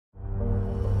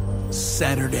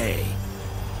Saturday.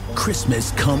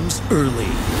 Christmas comes early.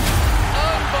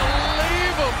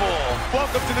 Unbelievable!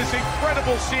 Welcome to this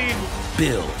incredible scene.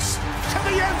 Bills. To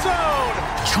the end zone!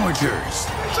 Chargers.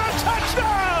 It's a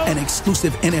touchdown! An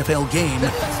exclusive NFL game.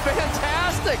 That's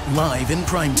fantastic! Live in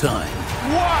primetime.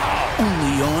 Wow!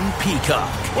 Only on Peacock.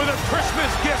 With a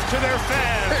Christmas gift to their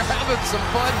fans. They're having some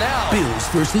fun now. Bills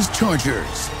versus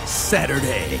Chargers.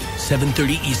 Saturday,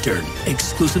 7:30 Eastern.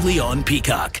 Exclusively on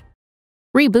Peacock.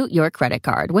 Reboot your credit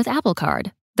card with Apple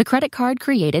Card, the credit card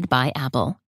created by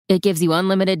Apple. It gives you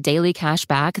unlimited daily cash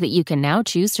back that you can now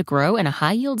choose to grow in a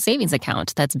high-yield savings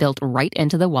account that's built right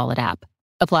into the Wallet app.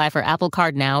 Apply for Apple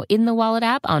Card now in the Wallet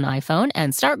app on iPhone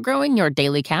and start growing your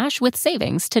daily cash with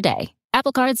savings today.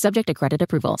 Apple Card subject to credit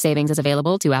approval. Savings is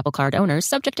available to Apple Card owners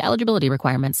subject to eligibility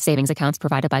requirements. Savings accounts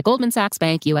provided by Goldman Sachs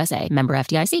Bank USA. Member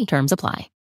FDIC. Terms apply.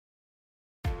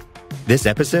 This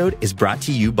episode is brought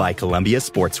to you by Columbia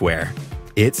Sportswear.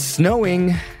 It's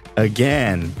snowing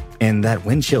again, and that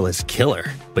wind chill is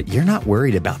killer. But you're not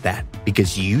worried about that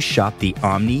because you shop the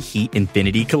Omni Heat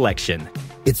Infinity Collection.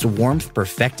 It's warmth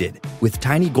perfected with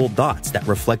tiny gold dots that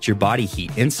reflect your body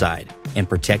heat inside and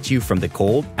protect you from the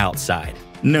cold outside.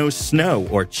 No snow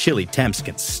or chilly temps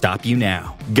can stop you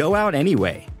now. Go out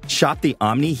anyway. Shop the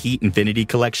Omni Heat Infinity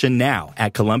Collection now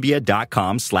at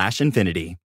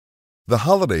Columbia.com/infinity. The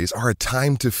holidays are a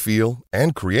time to feel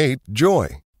and create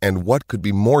joy. And what could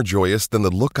be more joyous than the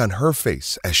look on her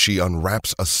face as she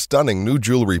unwraps a stunning new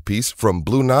jewelry piece from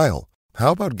Blue Nile?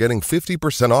 How about getting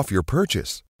 50% off your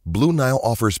purchase? Blue Nile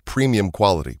offers premium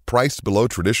quality, priced below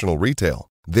traditional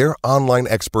retail. Their online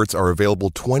experts are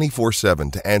available 24/7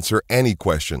 to answer any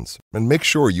questions and make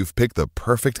sure you've picked the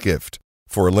perfect gift.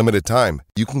 For a limited time,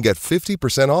 you can get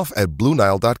 50% off at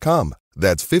BlueNile.com.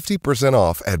 That's 50%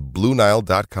 off at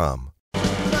BlueNile.com.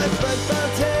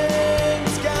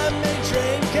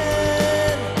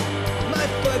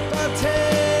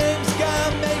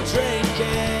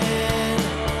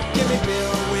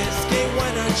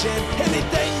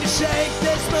 Anything to shake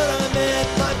this mood I'm in.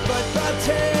 My football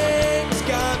team's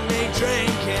got me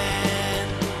drinking.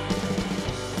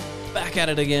 Back at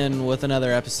it again with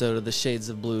another episode of the Shades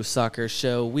of Blue Soccer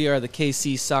Show. We are the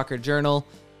KC Soccer Journal.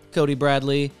 Cody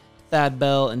Bradley, Thad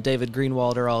Bell, and David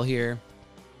Greenwald are all here.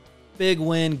 Big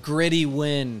win, gritty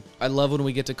win. I love when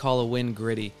we get to call a win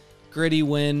gritty. Gritty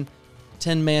win,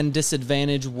 10-man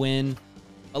disadvantage win.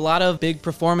 A lot of big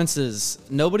performances.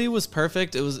 Nobody was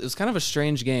perfect. It was kind of a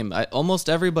strange game. Almost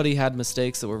everybody had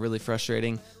mistakes that were really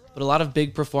frustrating, but a lot of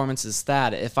big performances.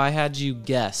 Thad, if I had you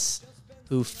guess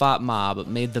who FOTMob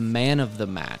made the man of the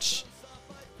match,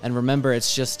 and remember,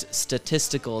 it's just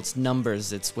statistical, it's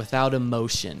numbers, it's without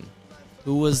emotion.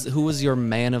 Who was your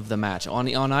man of the match? On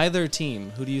either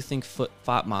team, who do you think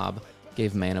FOTMob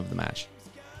gave man of the match?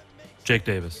 Jake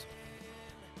Davis.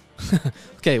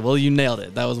 Okay, well, you nailed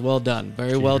it. That was well done.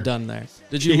 Very well done there.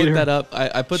 Did you look that up?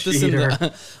 I put this in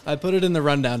the I put it in the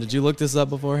rundown. Did you look this up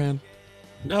beforehand?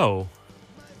 No.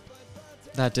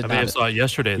 That did I not. mean, I saw it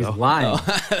yesterday, though. He's lying.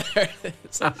 Oh, there it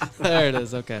is. There it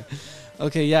is. Okay.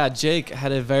 Okay, yeah, Jake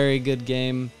had a very good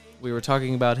game. We were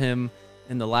talking about him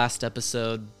in the last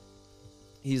episode.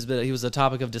 He was a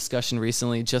topic of discussion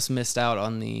recently. Just missed out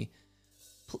on the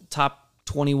top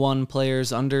 21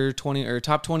 players under 20, or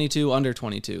top 22 under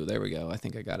 22. There we go. I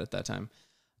think I got it that time.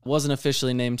 Wasn't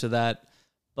officially named to that,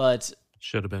 but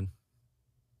should have been.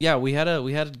 Yeah, we had a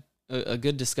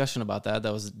good discussion about that.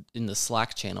 That was in the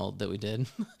Slack channel that we did,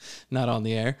 not on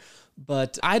the air.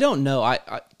 But I don't know. I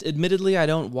admittedly, I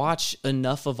don't watch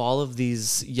enough of all of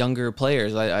these younger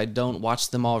players. I don't watch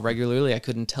them all regularly. I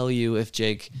couldn't tell you if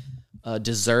Jake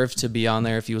deserved to be on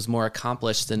there, if he was more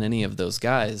accomplished than any of those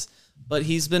guys. But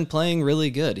he's been playing really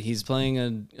good. He's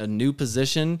playing a new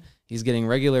position. He's getting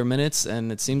regular minutes,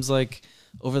 and it seems like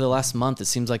over the last month, it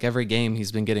seems like every game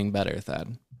he's been getting better,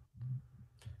 Thad.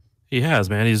 He has,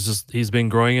 man. He's been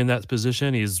growing in that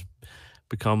position. He's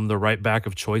become the right back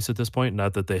of choice at this point.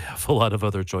 Not that they have a lot of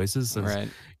other choices, since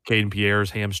Caden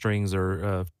Pierre's hamstrings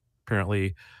are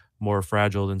apparently more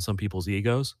fragile than some people's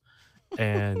egos.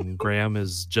 And Graham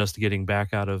is just getting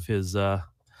back out of his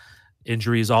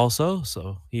injuries also.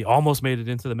 So he almost made it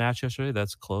into the match yesterday.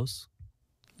 That's close.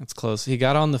 That's close. He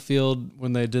got on the field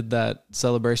when they did that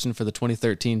celebration for the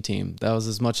 2013 team. That was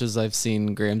as much as I've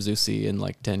seen Graham Zusi in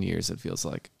like 10 years, it feels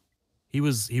like. He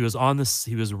was on this.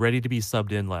 He was ready to be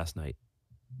subbed in last night.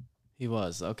 He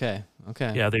was. Okay.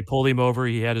 Yeah, they pulled him over.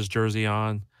 He had his jersey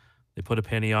on. They put a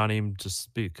penny on him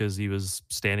just because he was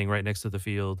standing right next to the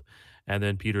field. And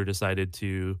then Peter decided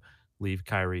to leave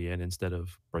Khiry in instead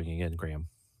of bringing in Graham.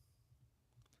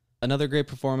 Another great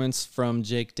performance from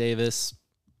Jake Davis.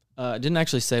 Didn't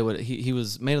actually say what he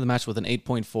was made of the match with an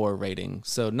 8.4 rating.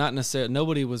 So not necessarily,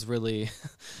 nobody was really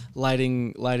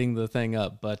lighting the thing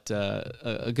up, but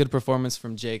a good performance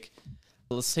from Jake.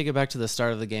 Let's take it back to the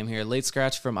start of the game here. Late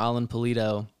scratch from Alan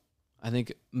Pulido, I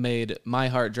think made my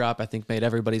heart drop. I think made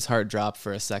everybody's heart drop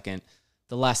for a second.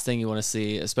 The last thing you want to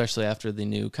see, especially after the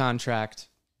new contract.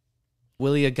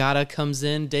 Willie Agata comes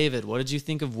in. David, what did you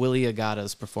think of Willie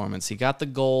Agata's performance? He got the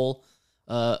goal.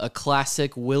 A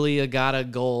classic Willie Agata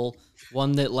goal,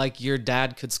 one that like your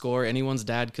dad could score, anyone's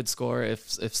dad could score if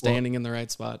standing in the right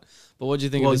spot. But what do you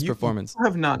think of his performance? I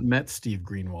have not met Steve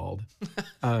Greenwald.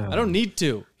 I don't need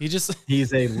to.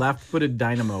 He's a left-footed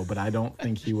dynamo, but I don't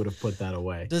think he would have put that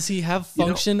away. Does he have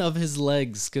function of his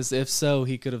legs? Because if so,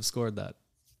 he could have scored that.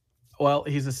 Well,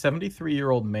 he's a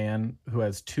 73-year-old man who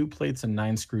has 2 plates and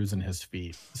 9 screws in his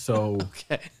feet. So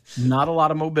okay. Not a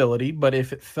lot of mobility, but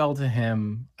if it fell to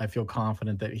him, I feel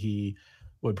confident that he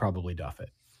would probably duff it.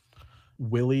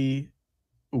 Willie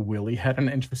had an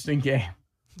interesting game.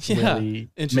 Yeah,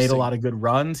 Willie made a lot of good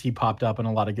runs. He popped up in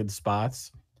a lot of good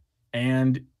spots.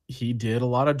 And he did a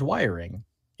lot of Dwyering.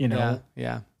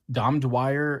 Yeah. Dom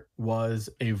Dwyer was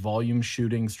a volume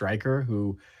shooting striker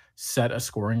who set a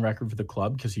scoring record for the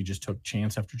club because he just took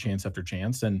chance after chance after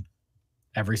chance, and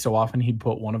every so often he'd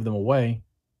put one of them away.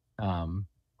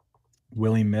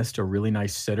 Willie missed a really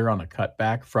nice sitter on a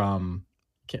cutback from,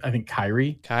 I think,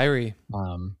 Khiry.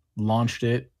 Launched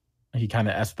it. He kind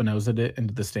of Espinoza'd it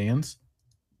into the stands.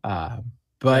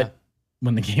 But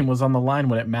when the game was on the line,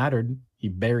 when it mattered, he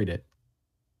buried it.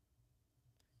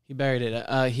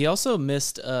 He also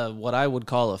missed what I would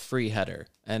call a free header,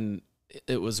 and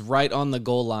it was right on the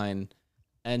goal line,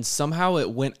 and somehow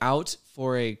it went out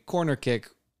for a corner kick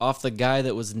off the guy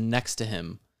that was next to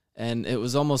him. And it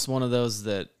was almost one of those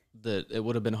that it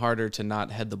would have been harder to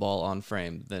not head the ball on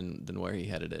frame than where he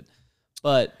headed it.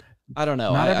 But I don't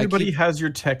know. Not everybody has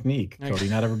your technique, Cody.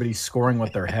 Not everybody's scoring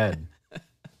with their head.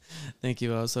 Thank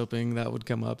you. I was hoping that would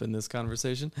come up in this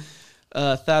conversation.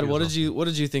 Thad, what did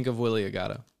you think of Willie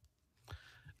Agata?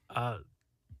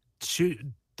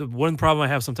 The one problem I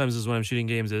have sometimes is when I'm shooting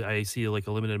games, I see like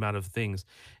a limited amount of things,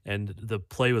 and the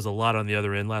play was a lot on the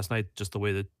other end last night, just the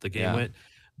way that the game went.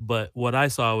 But what I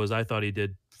saw was I thought he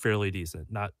did fairly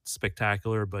decent, not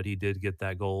spectacular, but he did get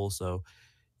that goal. So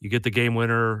you get the game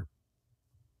winner,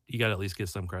 you got to at least get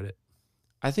some credit.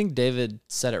 I think David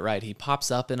said it right. He pops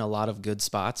up in a lot of good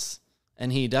spots,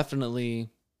 and he definitely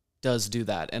does do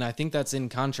that. And I think that's in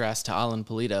contrast to Alan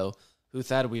Pulido, who,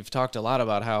 Thad, we've talked a lot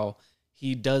about how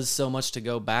he does so much to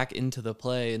go back into the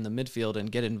play in the midfield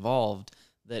and get involved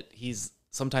that he's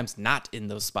sometimes not in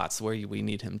those spots where we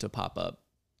need him to pop up.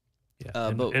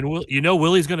 Yeah,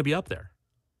 Willie's going to be up there.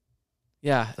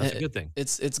 Yeah, that's a good thing.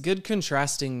 It's good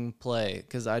contrasting play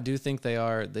because I do think they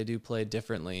do play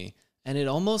differently, and it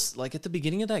almost like at the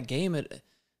beginning of that game, it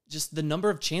just the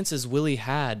number of chances Willie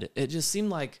had, it just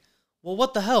seemed like, well,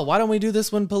 what the hell? Why don't we do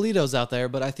this when Pulido's out there?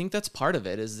 But I think that's part of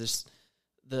it. Is this.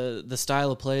 The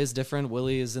style of play is different.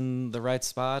 Willie is in the right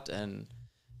spot, and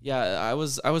I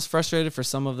was frustrated for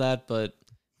some of that, but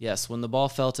yes, when the ball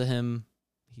fell to him,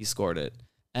 he scored it,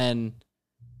 and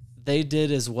they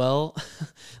did as well.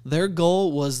 Their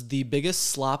goal was the biggest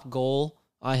slop goal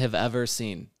I have ever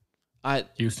seen.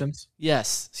 Houston's?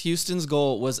 Yes, Houston's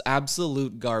goal was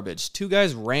absolute garbage. 2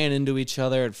 guys ran into each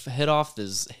other, it hit off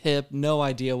his hip, no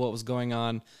idea what was going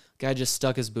on. Guy just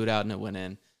stuck his boot out and it went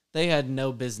in. They had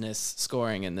no business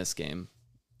scoring in this game.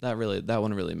 That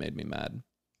one really made me mad.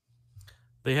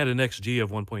 They had an XG of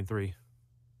 1.3.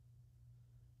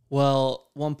 Well,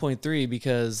 1.3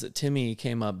 because Timmy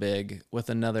came up big with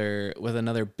another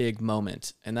big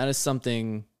moment. And that is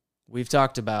something we've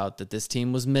talked about that this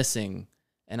team was missing.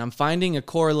 And I'm finding a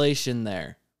correlation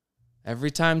there.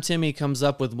 Every time Timmy comes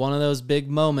up with one of those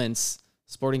big moments,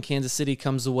 Sporting Kansas City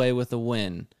comes away with a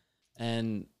win.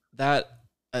 And that...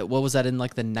 what was that, in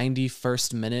like the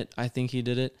 91st minute? I think he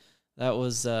did it. That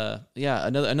was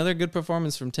another good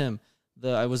performance from Tim.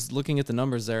 I was looking at the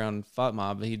numbers there on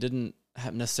FOTMob. He didn't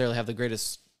necessarily have the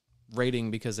greatest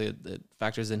rating because it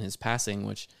factors in his passing,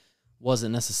 which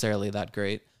wasn't necessarily that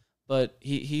great. But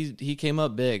he came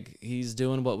up big. He's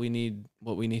doing what we need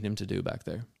him to do back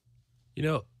there.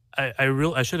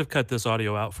 I should have cut this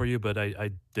audio out for you, but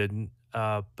I didn't.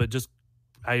 But just.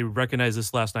 I recognized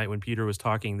this last night when Peter was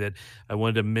talking that I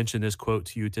wanted to mention this quote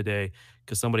to you today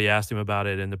because somebody asked him about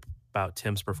it and about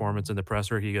Tim's performance in the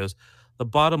presser. He goes, "The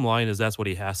bottom line is that's what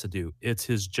he has to do. It's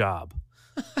his job."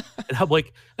 And I'm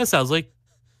like, that sounds like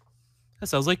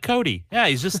Cody. Yeah,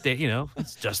 he's just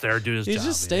it's just there doing his job. He's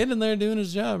just standing there doing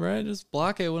his job, right? Just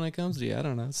block it when it comes to you. I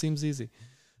don't know. It seems easy.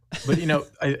 But,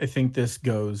 I think this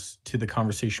goes to the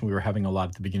conversation we were having a lot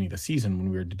at the beginning of the season when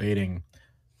we were debating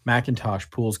McIntosh,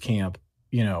 Poole's camp,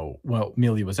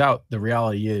 Melia was out. The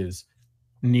reality is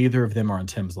neither of them are on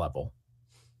Tim's level.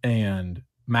 And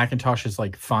McIntosh is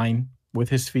fine with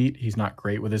his feet. He's not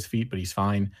great with his feet, but he's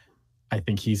fine. I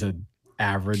think he's an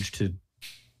average to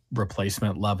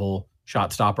replacement level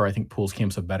shot stopper. I think Poole's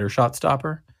camp's a better shot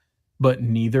stopper, but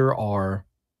neither are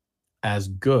as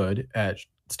good at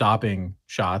stopping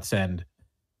shots and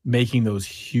making those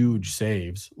huge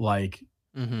saves like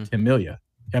Tim Melia.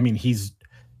 I mean, he's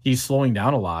slowing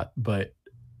down a lot, but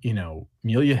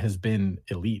Melia has been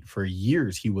elite for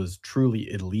years. He was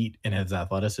truly elite in his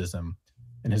athleticism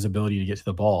and his ability to get to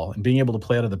the ball, and being able to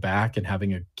play out of the back and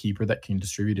having a keeper that can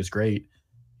distribute is great.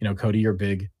 Cody, you're a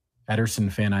big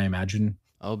Ederson fan, I imagine.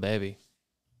 Oh, baby.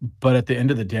 But at the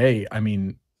end of the day, I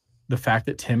mean, the fact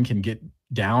that Tim can get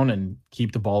down and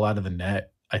keep the ball out of the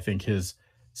net, I think has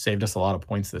saved us a lot of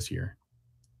points this year.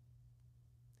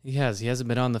 He hasn't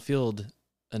been on the field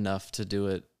enough to do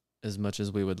it as much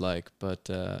as we would like, but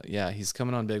he's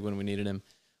coming on big when we needed him.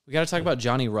 We got to talk about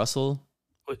Johnny Russell.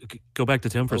 Go back to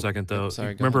Tim for a second, though.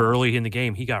 Remember early in the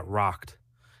game, he got rocked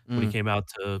when he came out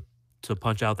to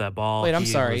punch out that ball. Wait, I'm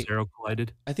sorry. Rosero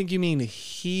collided. I think you mean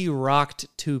he rocked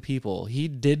two people. He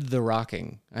did the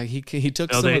rocking. He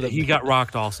took some of the... He got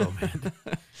rocked also, man.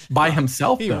 By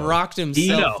himself, He though. rocked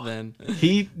himself then.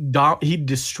 He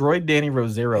destroyed Danny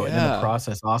Rosero, and in the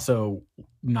process also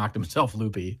knocked himself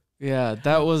loopy. Yeah,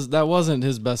 that wasn't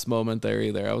his best moment there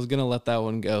either. I was gonna let that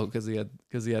one go because he had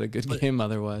a good game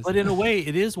otherwise. But in a way,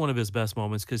 it is one of his best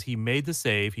moments because he made the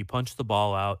save, he punched the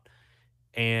ball out,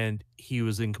 and he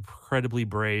was incredibly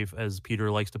brave, as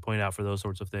Peter likes to point out for those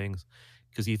sorts of things,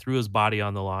 because he threw his body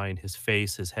on the line, his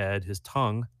face, his head, his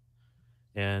tongue,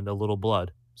 and a little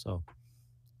blood. So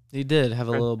he did have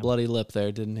a little bloody lip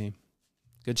there, didn't he?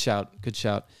 Good shout.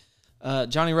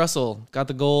 Johnny Russell got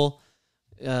the goal.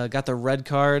 Got the red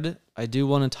card. I do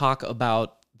want to talk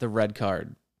about the red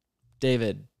card.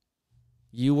 David,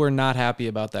 you were not happy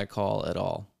about that call at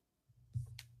all.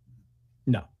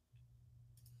 No.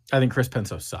 I think Chris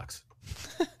Penso sucks.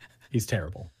 He's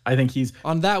terrible. I think he's...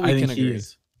 On that we can agree.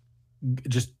 He's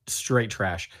just straight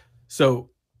trash. So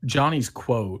Johnny's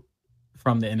quote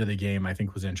from the end of the game, I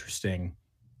think, was interesting.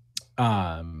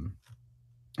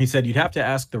 He said, "You'd have to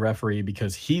ask the referee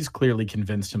because he's clearly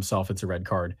convinced himself it's a red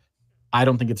card. I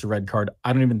don't think it's a red card.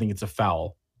 I don't even think it's a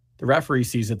foul. The referee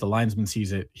sees it. The linesman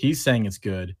sees it. He's saying it's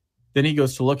good. Then he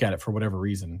goes to look at it for whatever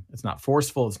reason. It's not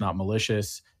forceful. It's not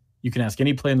malicious. You can ask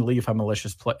any player in the league if I'm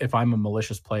a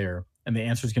malicious player, and the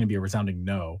answer is going to be a resounding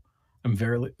no. I'm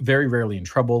very, very rarely in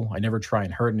trouble. I never try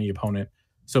and hurt any opponent.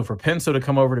 So for Penso to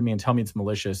come over to me and tell me it's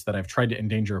malicious, that I've tried to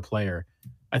endanger a player,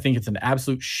 I think it's an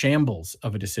absolute shambles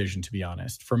of a decision, to be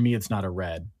honest. For me, it's not a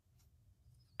red."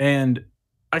 And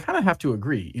I kind of have to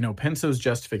agree. Penso's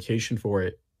justification for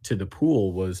it to the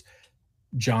Poole was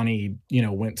Johnny,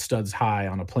 went studs high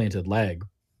on a planted leg.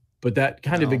 But that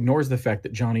kind of ignores the fact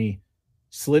that Johnny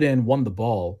slid in, won the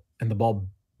ball, and the ball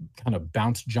kind of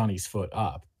bounced Johnny's foot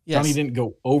up. Yes. Johnny didn't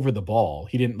go over the ball.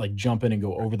 He didn't jump in and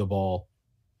go over the ball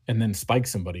and then spike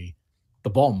somebody. The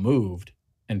ball moved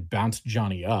and bounced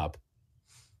Johnny up.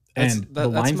 The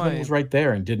linesman was right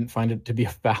there and didn't find it to be a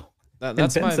foul.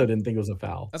 Penso didn't think it was a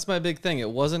foul. That's my big thing.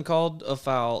 It wasn't called a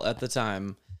foul at the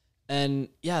time. And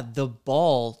yeah, the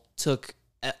ball took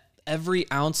every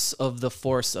ounce of the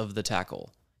force of the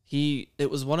tackle. It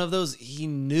was one of those, he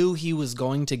knew he was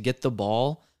going to get the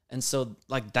ball. And so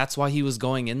that's why he was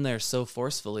going in there so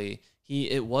forcefully.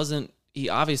 He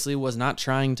obviously was not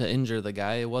trying to injure the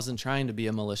guy. It wasn't trying to be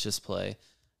a malicious play.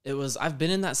 I've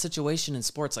been in that situation in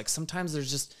sports. Sometimes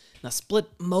there's just in a split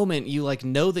moment, you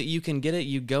know that you can get it,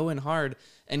 you go in hard,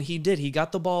 and he did. He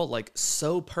got the ball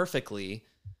so perfectly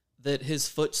that his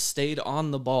foot stayed on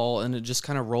the ball and it just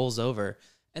kind of rolls over.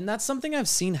 And that's something I've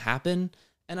seen happen,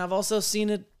 and I've also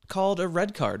seen it called a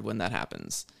red card when that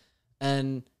happens.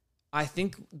 And I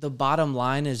think the bottom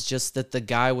line is just that the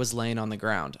guy was laying on the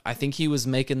ground. I think he was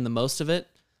making the most of it.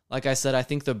 Like I said, I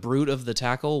think the brute of the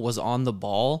tackle was on the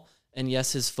ball, and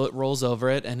yes, his foot rolls over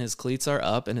it and his cleats are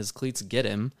up and his cleats get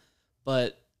him.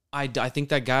 But I think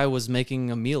that guy was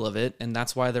making a meal of it, and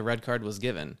that's why the red card was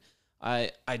given.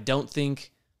 I don't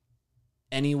think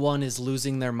anyone is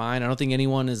losing their mind. I don't think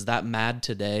anyone is that mad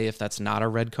today if that's not a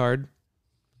red card,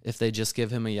 if they just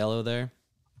give him a yellow there.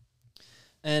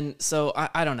 And so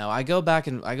I don't know. I go back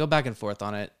and forth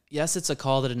on it. Yes, it's a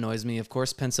call that annoys me. Of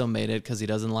course, Penso made it because he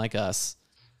doesn't like us.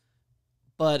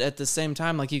 But at the same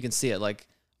time, you can see it.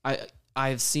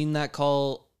 I've seen that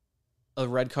call a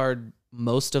red card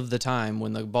most of the time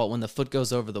when the foot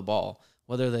goes over the ball.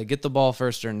 whether they get the ball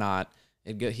first or not.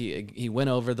 He went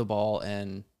over the ball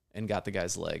and got the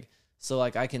guy's leg. So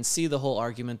like I can see the whole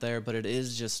argument there, but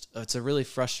it's a really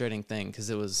frustrating thing because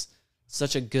it was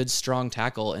such a good, strong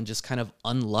tackle and just kind of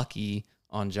unlucky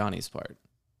on Johnny's part.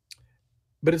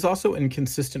 But it's also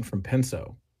inconsistent from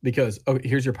Penso because,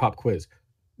 here's your pop quiz.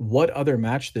 What other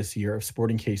match this year of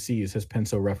Sporting KC's has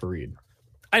Penso refereed?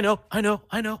 I know.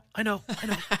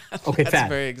 Okay, That's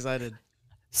very excited.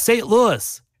 St.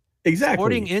 Louis. Exactly.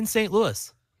 Sporting in St.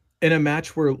 Louis. In a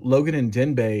match where Logan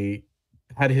Ndenbe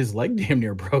had his leg damn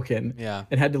near broken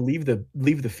and had to leave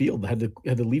the field, had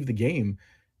to leave the game.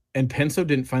 And Penso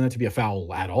didn't find that to be a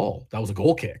foul at all. That was a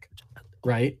goal kick,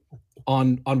 right?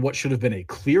 On what should have been a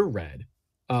clear red.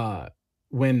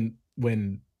 When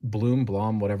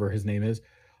Blom, whatever his name is,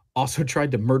 also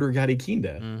tried to murder Gadi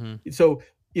Kinda. Mm-hmm. So,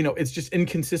 it's just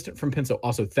inconsistent from Penso.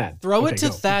 Also, Thad. Throw it to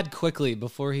Thad quickly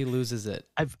before he loses it.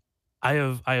 I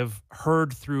have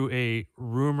heard through a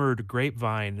rumored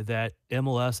grapevine that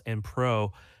MLS and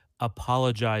Pro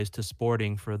apologized to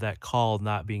Sporting for that call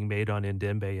not being made on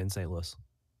Ndenbe in St. Louis.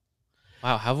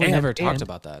 Wow, have we never talked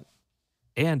about that?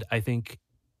 And I think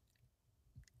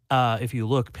if you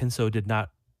look, Penso did not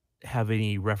have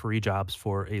any referee jobs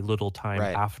for a little time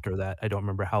after that. I don't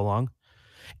remember how long.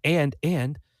 And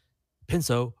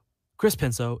Chris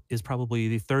Penso is probably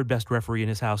the third best referee in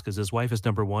his house because his wife is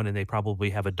number 1 and they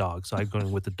probably have a dog. So I'm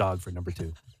going with the dog for number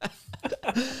 2.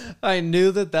 I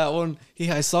knew that one.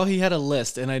 I saw he had a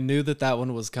list and I knew that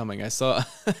one was coming. I saw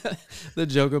the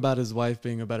joke about his wife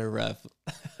being a better ref.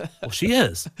 Well, she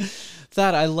is.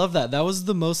 That I love that. That was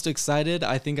the most excited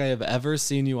I think I have ever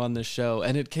seen you on this show.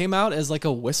 And it came out as like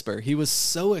a whisper. He was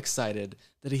so excited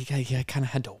that he kind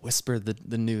of had to whisper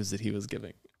the news that he was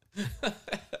giving.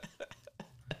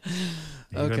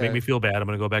 You're gonna make me feel bad. I'm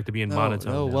gonna go back to being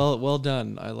monotone. Oh, well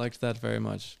done. I liked that very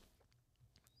much.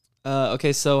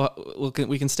 Okay, so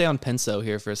we can stay on Penso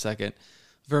here for a second.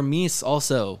 Vermes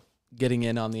also getting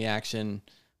in on the action,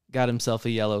 got himself a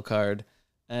yellow card,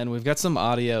 and we've got some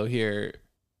audio here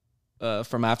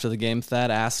from after the game.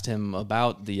 Thad asked him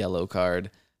about the yellow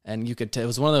card, and you could tell it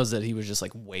was one of those that he was just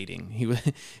like waiting. He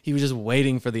was just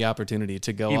waiting for the opportunity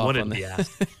to go off on the.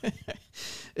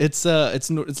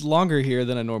 It's longer here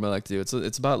than I normally like to do.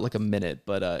 It's about like a minute,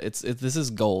 but this is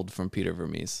gold from Peter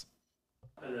Vermes.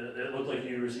 It looked like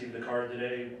you received the card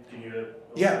today. Can you?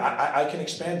 Yeah, I can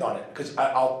expand on it because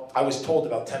I was told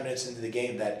about 10 minutes into the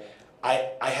game that I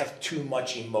have too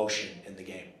much emotion in the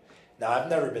game. Now, I've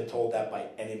never been told that by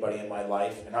anybody in my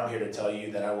life, and I'm here to tell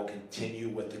you that I will continue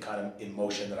with the kind of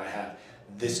emotion that I have.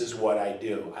 This is what I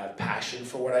do. I have passion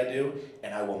for what I do,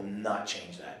 and I will not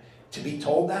change that. To be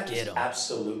told that is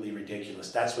absolutely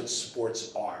ridiculous. That's what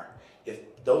sports are.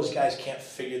 If those guys can't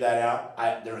figure that out,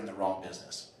 they're in the wrong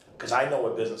business. Because I know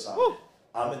what business I'm in.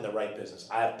 I'm in the right business.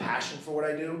 I have passion for what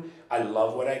I do. I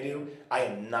love what I do. I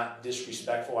am not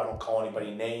disrespectful. I don't call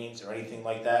anybody names or anything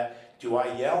like that. Do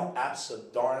I yell?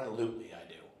 Abso-darn-lutely I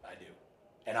do.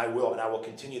 And I will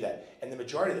continue that. And the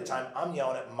majority of the time, I'm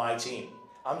yelling at my team.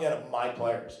 I'm yelling at my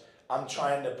players. I'm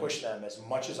trying to push them as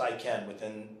much as I can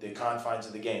within the confines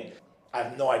of the game. I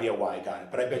have no idea why I got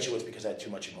it, but I bet you it's because I had too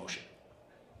much emotion.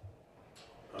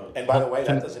 And by the way,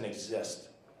 that doesn't exist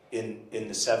in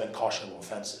the 7 cautionable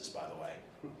offenses, by the way.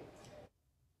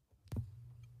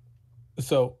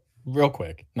 So real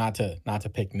quick, not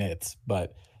to pick nits,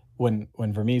 but when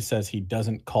Vermes says he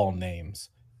doesn't call names,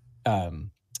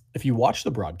 if you watch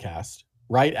the broadcast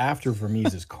right after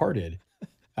Vermes is carded,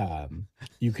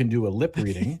 you can do a lip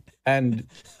reading, and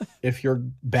if you're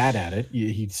bad at it,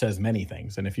 he says many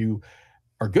things, and if you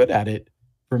are good at it,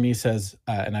 Vermes says,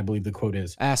 and I believe the quote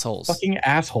is "assholes, fucking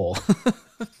asshole,"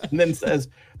 and then says,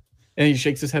 and he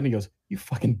shakes his head and he goes, "You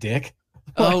fucking dick."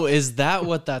 Oh, is that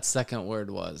what that second word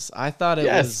was? I thought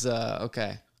it was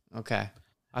okay.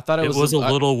 I thought it was a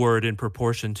little word in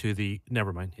proportion to the.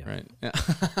 Never mind. Yeah. Right. Yeah.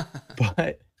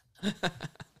 But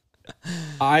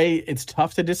it's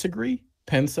tough to disagree.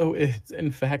 Penso is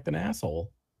in fact an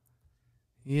asshole.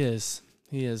 He is.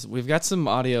 We've got some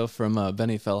audio from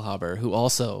Benny Feilhaber, who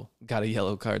also got a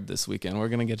yellow card this weekend. We're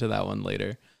gonna get to that one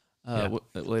later.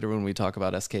 Later when we talk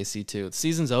about SKC2. The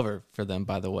season's over for them,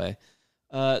 by the way.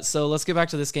 So let's get back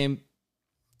to this game.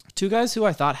 Two guys who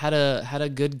I thought had a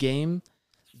good game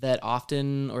that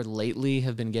often or lately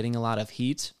have been getting a lot of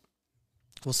heat.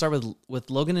 We'll start with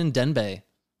Logan Ndenbe.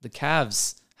 The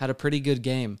Cavs had a pretty good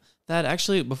game. That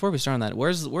actually, before we start on that,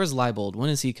 where's Leibold? When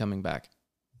is he coming back?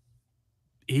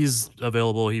 He's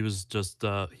available. He was just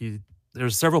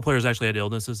there's several players actually had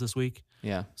illnesses this week.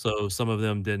 Yeah. So some of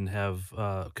them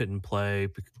couldn't play.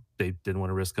 They didn't want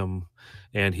to risk them,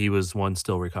 and he was one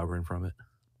still recovering from it.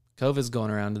 COVID's going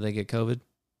around. Did they get COVID?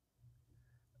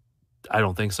 I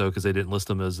don't think so because they didn't list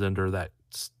them as under that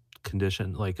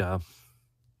condition, like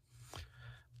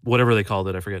whatever they called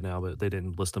it. I forget now, but they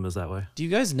didn't list them as that way. Do you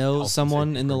guys know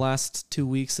someone in the last 2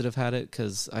 weeks that have had it?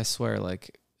 Because I swear,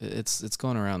 like it's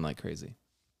going around like crazy.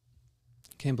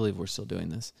 Can't believe we're still doing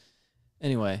this.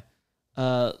 Anyway,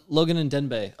 Logan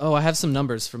Ndenbe. Oh, I have some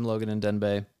numbers from Logan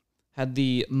Ndenbe. Had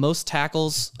the most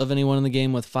tackles of anyone in the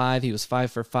game with 5. He was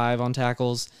 5 for 5 on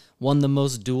tackles. Won the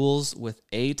most duels with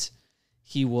 8.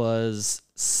 He was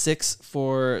 6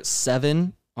 for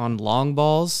 7 on long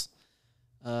balls.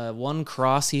 One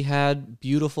cross he had,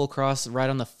 beautiful cross right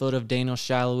on the foot of Daniel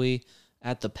Salloi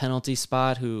at the penalty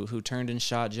spot, who turned and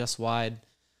shot just wide.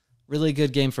 Really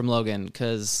good game from Logan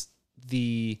because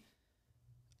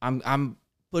I'm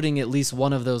putting at least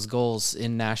one of those goals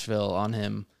in Nashville on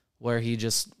him where he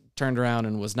just turned around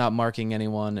and was not marking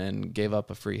anyone and gave up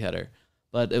a free header.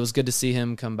 But it was good to see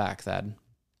him come back, Thad.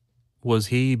 Was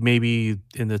he maybe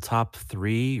in the top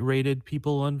 3 rated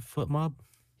people on FootMob?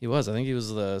 He was. I think he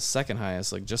was the second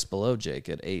highest, like just below Jake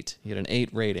at 8. He had an 8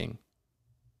 rating.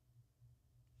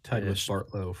 Tied with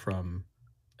Bartlow from...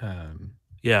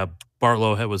 Yeah,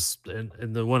 Bartlow was, and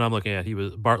the one I'm looking at,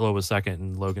 Bartlow was second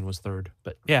and Logan was third.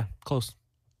 But yeah, close.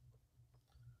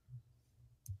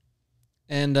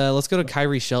 And let's go to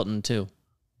Khiry Shelton, too.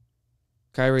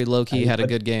 Khiry low-key had a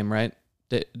good game, right?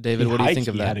 David, what do you think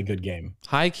of that? Had a good game.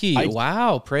 High key.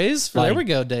 Wow. Praise. There we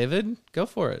go, David. Go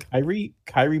for it.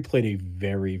 Khiry played a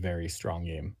very, very strong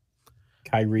game.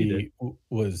 Khiry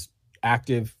was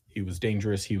active. He was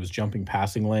dangerous. He was jumping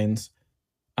passing lanes.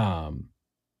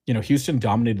 Houston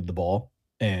dominated the ball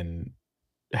and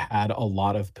had a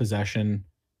lot of possession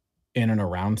in and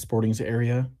around Sporting's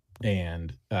area.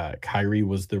 And Khiry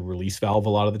was the release valve a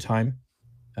lot of the time,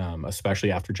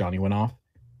 especially after Johnny went off.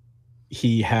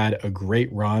 He had a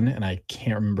great run, and I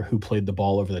can't remember who played the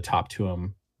ball over the top to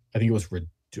him. I think it was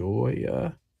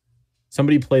Redoya.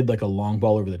 Somebody played like a long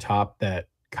ball over the top that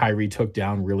Khiry took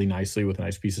down really nicely with a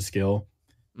nice piece of skill,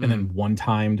 and then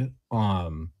one-timed.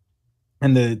 And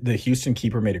the Houston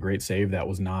keeper made a great save. That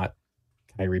was not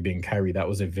Khiry being Khiry. That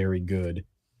was a very good,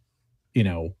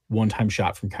 one-time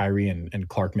shot from Khiry, and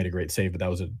Clark made a great save. But that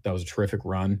was a terrific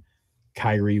run.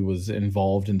 Khiry was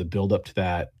involved in the build-up to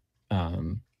that.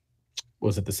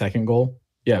 Was it the second goal?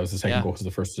 Yeah, it was the second goal because the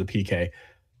first was a PK.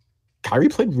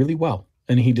 Khiry played really well,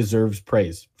 and he deserves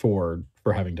praise for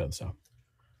having done so.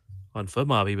 On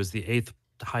FootMob, he was the 8th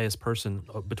highest person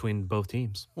between both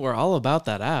teams. We're all about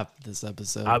that app this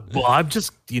episode. I'm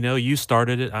just, you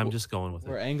started it. I'm just going with it.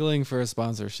 We're angling for a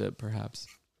sponsorship, perhaps.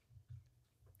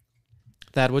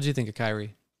 Thad, what'd you think of Khiry?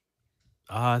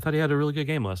 I thought he had a really good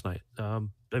game last night.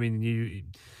 You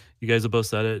guys have both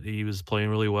said it. He was playing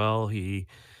really well.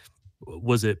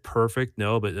 Was it perfect?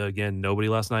 No, but again, nobody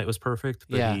last night was perfect.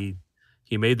 But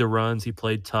he made the runs. He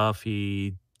played tough.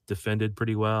 He defended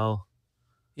pretty well.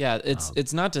 Yeah,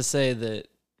 it's not to say that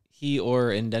he or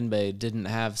Ndenbe didn't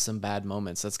have some bad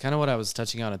moments. That's kind of what I was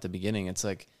touching on at the beginning. It's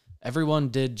like everyone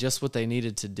did just what they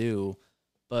needed to do.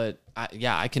 But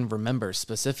I can remember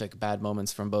specific bad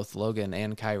moments from both Logan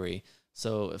and Khiry.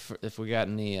 So if we got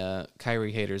any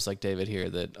Khiry haters like David here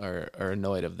that are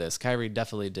annoyed of this, Khiry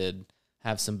definitely did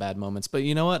have some bad moments. But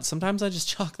you know what? Sometimes I just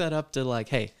chalk that up to like,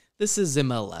 hey, this is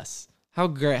MLS. How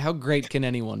great can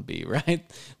anyone be, right?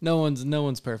 No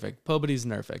one's perfect. Nobody's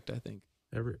perfect, I think.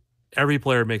 Every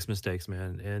player makes mistakes,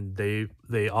 man, and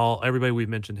everybody we've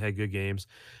mentioned had good games.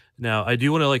 Now, I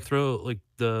do want to throw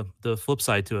the flip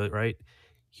side to it, right?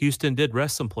 Houston did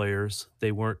rest some players.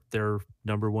 They weren't their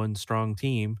number one strong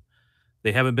team.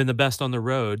 They haven't been the best on the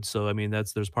road, so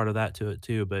there's part of that to it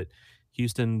too, but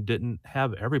Houston didn't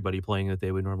have everybody playing that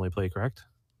they would normally play, correct?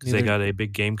 Because they got a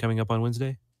big game coming up on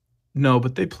Wednesday? No,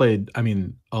 but they played,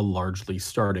 a largely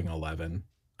starting 11.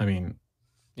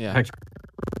 Hector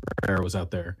was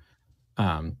out there.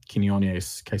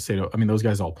 Quinones, Caicedo. Those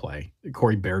guys all play.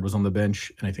 Corey Baird was on the bench,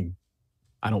 and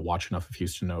I don't watch enough of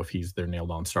Houston to know if he's their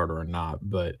nailed-on starter or not,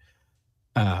 but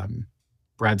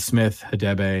Brad Smith,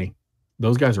 Ndenbe,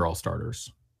 those guys are all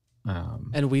starters.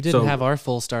 And we didn't have our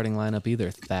full starting lineup either,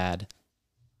 Thad.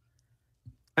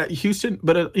 Houston,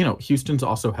 but Houston's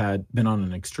also been on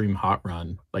an extreme hot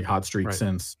streak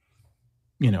since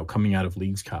coming out of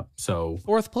Leagues Cup. So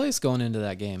 4th place going into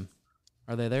that game.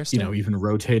 Are they there still? Even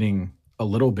rotating a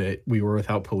little bit. We were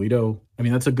without Polito.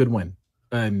 That's a good win.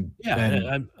 And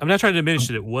I'm not trying to diminish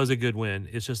it. It was a good win.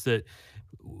 It's just that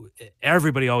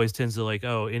everybody always tends to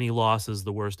any loss is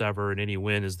the worst ever and any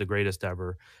win is the greatest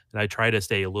ever. And I try to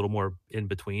stay a little more in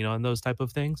between on those type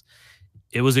of things.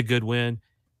 It was a good win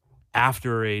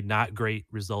after a not great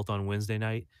result on Wednesday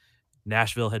night.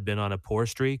 Nashville had been on a poor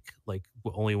streak, like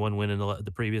only one win in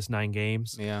the previous 9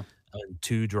 games. Yeah. And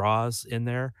 2 draws in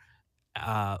there.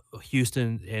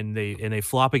 Houston, and they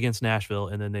flop against Nashville,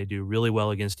 and then they do really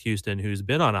well against Houston, who's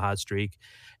been on a hot streak.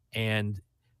 And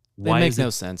they make no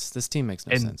sense. This team makes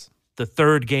no sense. The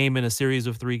third game in a series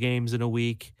of 3 games in a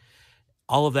week,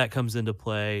 all of that comes into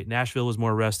play. Nashville was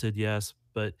more rested, yes,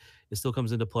 but it still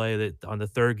comes into play that on the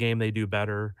third game they do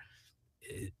better.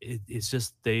 It's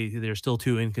just they're still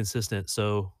too inconsistent.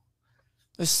 So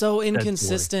they're so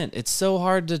inconsistent. It's so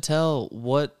hard to tell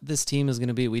what this team is going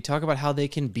to be. We talk about how they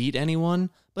can beat anyone,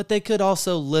 but they could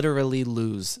also literally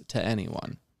lose to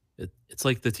anyone. It's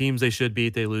like the teams they should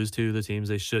beat, they lose to. The teams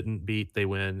they shouldn't beat, they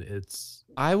win.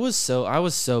 I was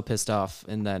so pissed off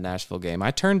in that Nashville game.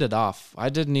 I turned it off. I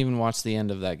didn't even watch the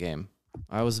end of that game.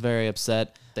 I was very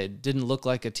upset. They didn't look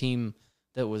like a team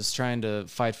that was trying to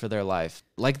fight for their life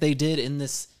like they did in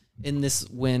this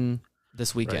win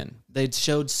this weekend. Right. They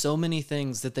showed so many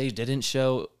things that they didn't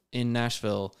show in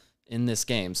Nashville in this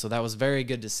game. So that was very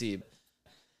good to see.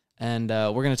 And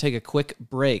we're going to take a quick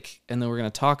break, and then we're going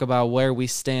to talk about where we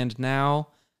stand now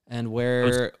and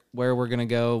where we're going to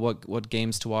go, what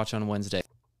games to watch on Wednesday.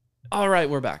 All right,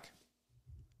 we're back.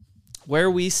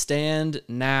 Where we stand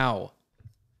now.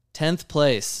 10th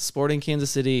place, Sporting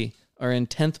Kansas City are in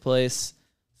 10th place,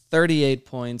 38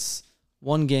 points,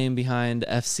 1 game behind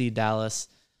FC Dallas.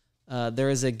 There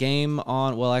is a game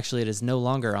on, well, actually, it is no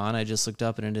longer on. I just looked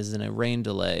up, and it is in a rain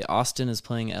delay. Austin is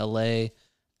playing LA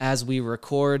as we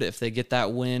record. If they get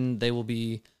that win, they will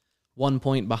be 1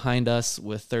 point behind us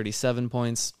with 37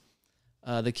 points.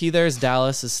 The key there is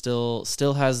Dallas is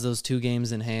still has those 2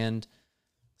 games in hand.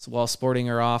 So while Sporting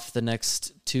are off the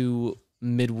next 2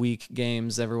 midweek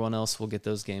games, everyone else will get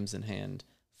those games in hand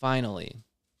finally.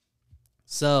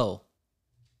 So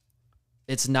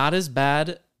it's not as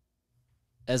bad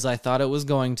as I thought it was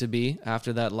going to be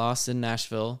after that loss in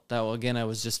Nashville. That, again, I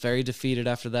was just very defeated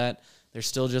after that. They're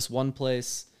still just 1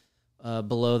 place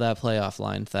below that playoff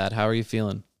line. Thad, how are you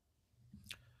feeling?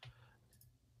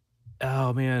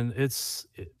 Oh man,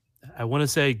 I want to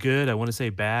say good, I want to say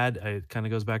bad. It kind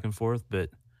of goes back and forth, but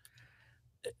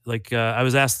like I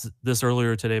was asked this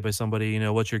earlier today by somebody,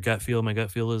 what's your gut feel? My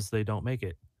gut feel is they don't make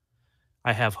it.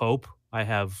 I have hope. I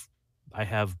have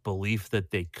belief that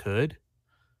they could,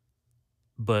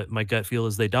 but my gut feel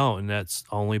is they don't, and that's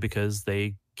only because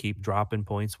they keep dropping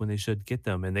points when they should get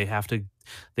them, and they have to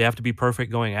be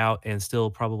perfect going out and still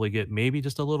probably get maybe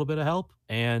just a little bit of help,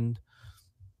 and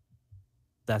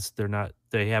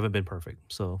they haven't been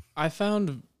perfect. So I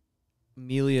found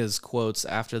Melia's quotes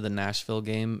after the Nashville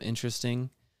game interesting.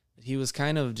 He was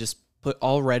kind of just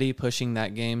already pushing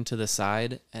that game to the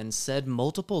side and said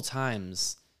multiple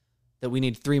times that we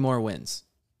need 3 more wins.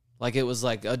 Like it was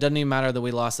like, it doesn't even matter that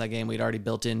we lost that game. We'd already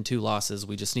built in 2 losses.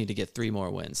 We just need to get 3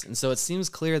 more wins. And so it seems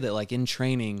clear that like in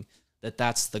training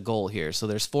that's the goal here. So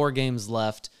there's 4 games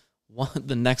left.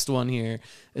 The next one here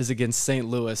is against St.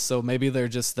 Louis. So maybe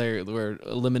we're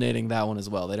eliminating that one as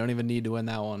well. They don't even need to win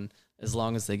that one as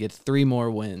long as they get 3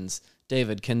 more wins.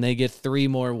 David, can they get 3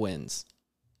 more wins?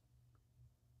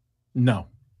 No.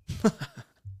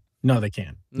 No, they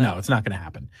can't. No, it's not going to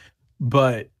happen.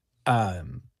 But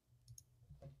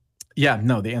yeah,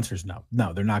 no, the answer is no.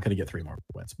 No, they're not going to get 3 more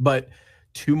wins. But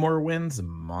 2 more wins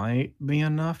might be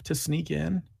enough to sneak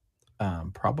in.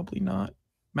 Probably not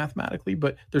mathematically,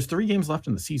 but there's 3 games left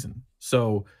in the season.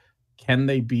 So can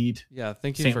they beat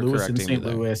thank you St. for Louis correcting in St.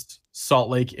 Louis, Salt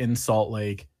Lake in Salt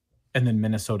Lake, and then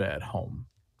Minnesota at home?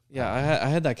 Yeah, I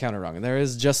had that counter wrong. There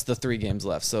is just the 3 games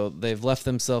left, so they've left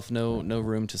themselves no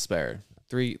room to spare.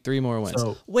 Three more wins.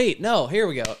 So, wait, no, here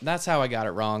we go. That's how I got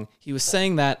it wrong. He was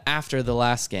saying that after the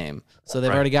last game, so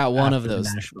they've already got one of those.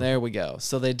 There we go.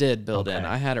 So they did build in.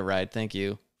 I had it right. Thank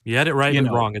you. You had it right and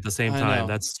wrong at the same time.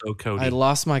 That's so Cody. I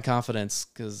lost my confidence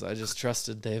because I just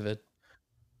trusted David.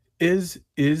 Is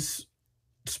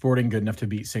Sporting good enough to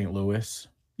beat St. Louis?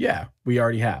 Yeah, we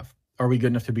already have. Are we good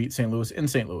enough to beat St. Louis in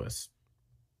St. Louis?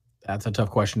 That's a tough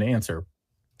question to answer.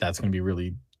 That's going to be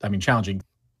really, challenging.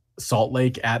 Salt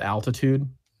Lake at altitude,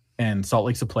 and Salt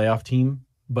Lake's a playoff team,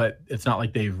 but it's not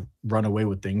like they've run away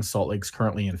with things. Salt Lake's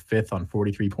currently in 5th on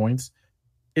 43 points.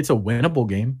 It's a winnable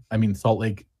game. Salt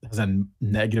Lake has a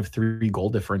 -3 goal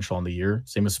differential on the year,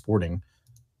 same as Sporting.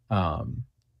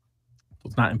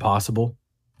 It's not impossible.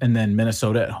 And then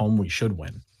Minnesota at home, we should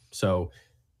win. So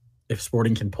if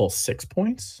Sporting can pull 6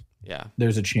 points,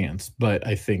 there's a chance. But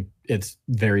I think it's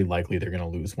very likely they're going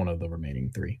to lose one of the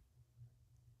remaining 3.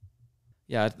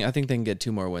 Yeah, I think they can get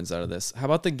 2 more wins out of this. How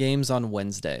about the games on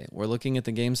Wednesday? We're looking at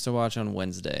the games to watch on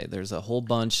Wednesday. There's a whole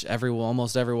bunch,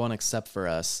 almost everyone except for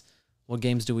us. What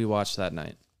games do we watch that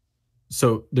night?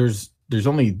 So there's there's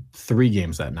only 3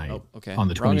 games that night. Okay. On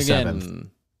the 27th.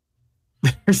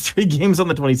 There's 3 games on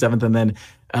the 27th, and then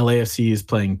LAFC is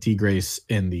playing Tigres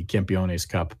in the Campeones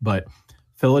Cup. But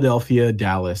Philadelphia,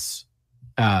 Dallas,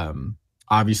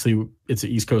 obviously it's an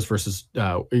East Coast versus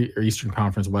Eastern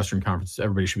Conference, Western Conference.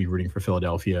 Everybody should be rooting for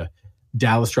Philadelphia.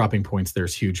 Dallas dropping points there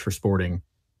is huge for Sporting.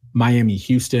 Miami,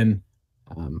 Houston,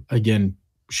 again,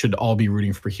 should all be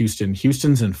rooting for Houston.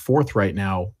 Houston's in 4th right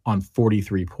now on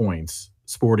 43 points.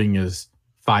 Sporting is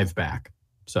 5 back.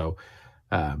 So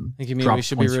I think you mean we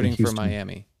should be rooting for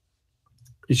Miami.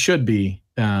 It should be,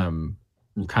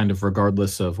 kind of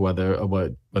regardless of whether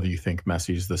you think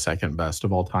Messi's the second best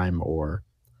of all time or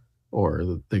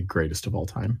the greatest of all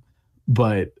time.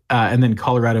 But and then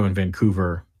Colorado and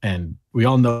Vancouver, and we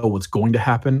all know what's going to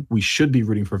happen. We should be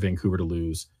rooting for Vancouver to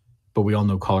lose, but we all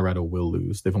know Colorado will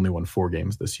lose. They've only won 4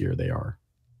 games this year. They are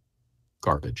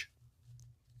garbage.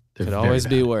 Could always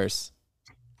be worse.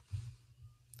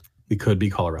 It could be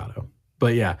Colorado.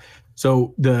 But yeah,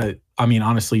 so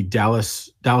honestly,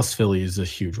 Dallas Philly is a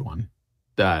huge one.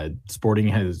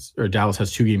 Dallas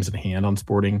has 2 games in hand on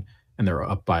Sporting, and they're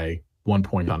up by 1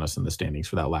 point on us in the standings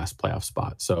for that last playoff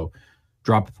spot. So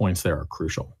drop points there are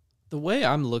crucial. The way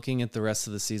I'm looking at the rest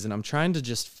of the season, I'm trying to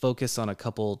just focus on a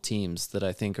couple teams that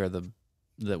I think are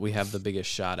that we have the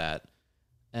biggest shot at.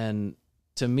 And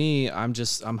to me, I'm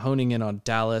honing in on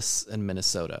Dallas and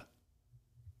Minnesota.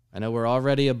 I know we're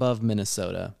already above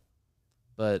Minnesota,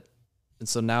 and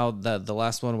so now that the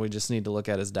last one we just need to look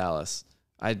at is Dallas.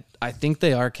 I think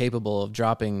they are capable of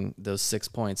dropping those 6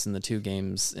 points in the 2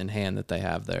 games in hand that they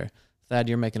have there. Thad,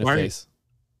 you're making a face.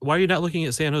 Why are you not looking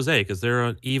at San Jose? Because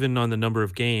they're even on the number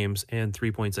of games and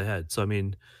 3 points ahead. So, I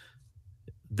mean,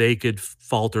 they could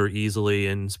falter easily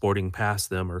and Sporting pass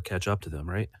them or catch up to them,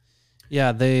 right?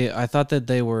 Yeah, I thought that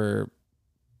they were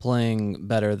playing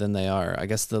better than they are. I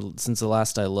guess since the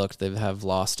last I looked, they have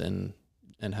lost and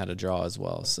had a draw as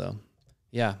well. So,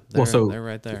 yeah, they're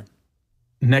right there.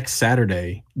 Next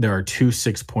Saturday, there are 2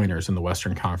 6-pointers in the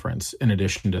Western Conference in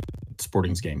addition to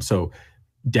Sporting's game. So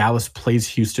Dallas plays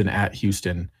Houston at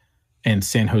Houston, and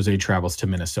San Jose travels to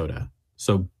Minnesota.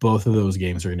 So both of those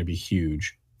games are going to be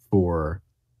huge for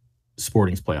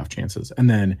Sporting's playoff chances. And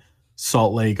then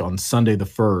Salt Lake on Sunday the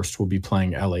 1st will be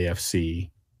playing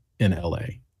LAFC in LA.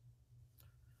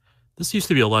 This used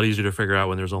to be a lot easier to figure out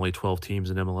when there's only 12 teams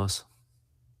in MLS.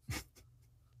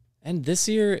 And this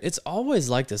year, it's always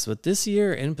like this, but this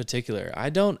year in particular,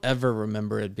 I don't ever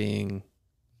remember it being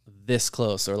this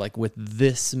close or like with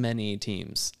this many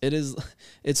teams.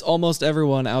 It's almost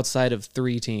everyone outside of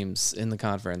 3 teams in the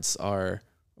conference are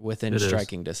within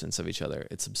striking distance of each other.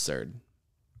 It's absurd.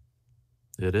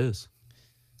 It is.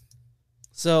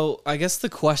 So I guess the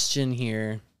question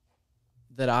here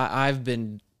that I've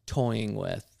been toying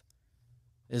with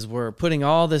is we're putting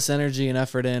all this energy and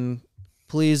effort in.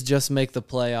 Please just make the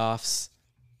playoffs.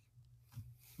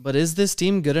 But is this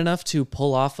team good enough to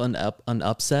pull off an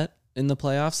upset in the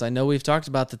playoffs? I know we've talked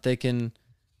about that they can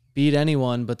beat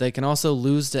anyone, but they can also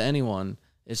lose to anyone.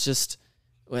 It's just,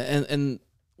 and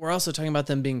we're also talking about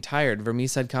them being tired.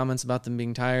 Vermes had comments about them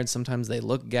being tired. Sometimes they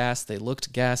look gassed. They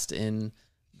looked gassed in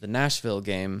the Nashville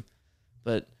game.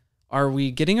 But are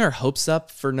we getting our hopes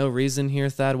up for no reason here,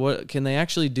 Thad? What can they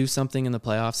actually do something in the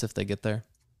playoffs if they get there?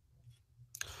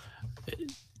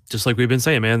 Just like we've been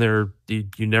saying, man,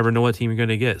 you never know what team you're going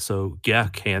to get. So, yeah,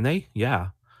 can they? Yeah.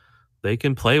 They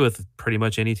can play with pretty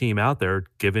much any team out there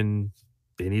given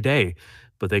any day.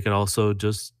 But they can also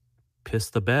just piss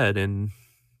the bed and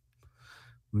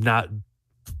not,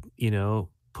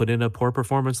 put in a poor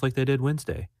performance like they did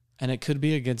Wednesday. And it could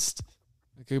be against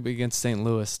St.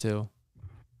 Louis, too.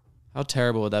 How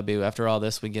terrible would that be after all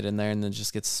this we get in there and then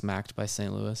just get smacked by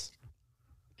St. Louis?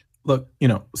 Look,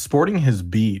 Sporting has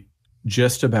beat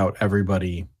just about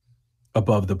everybody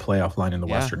above the playoff line in the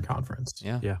Western Conference.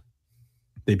 Yeah.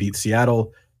 They beat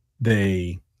Seattle.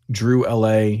 They drew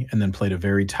LA and then played a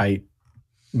very tight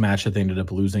match that they ended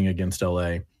up losing against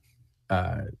LA.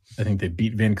 I think they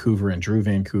beat Vancouver and drew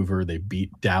Vancouver. They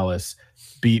beat Dallas,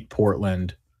 beat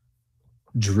Portland,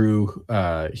 drew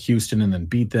Houston and then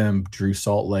beat them, drew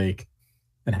Salt Lake,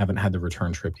 and haven't had the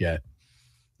return trip yet.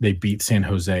 They beat San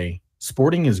Jose.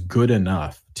 Sporting is good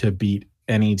enough to beat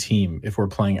any team if we're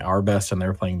playing our best and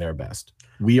they're playing their best.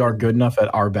 We are good enough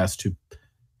at our best to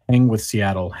hang with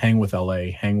Seattle, hang with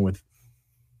LA, hang with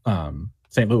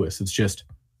St. Louis. It's just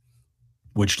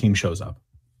which team shows up.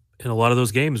 And a lot of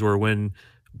those games were when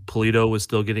Polito was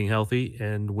still getting healthy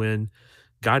and when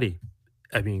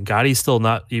Gotti's still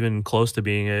not even close to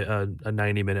being a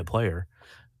 90-minute player,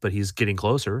 but he's getting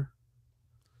closer.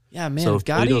 Yeah, man, so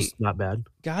Toledo's not bad.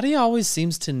 Gotti always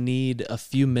seems to need a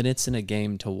few minutes in a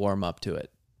game to warm up to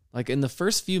it. Like in the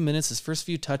first few minutes, his first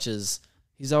few touches,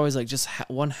 he's always like just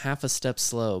one half a step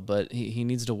slow, but he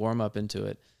needs to warm up into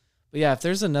it. But yeah, if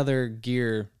there's another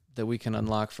gear that we can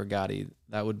unlock for Gotti,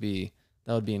 that would be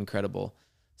incredible.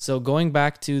 So going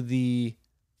back to the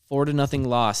 4-0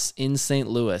 loss in St.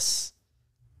 Louis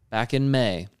back in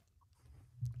May,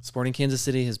 Sporting Kansas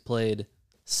City has played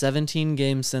 17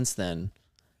 games since then,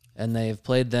 and they've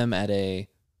played them at a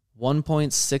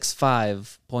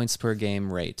 1.65 points per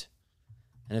game rate.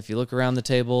 And if you look around the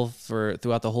table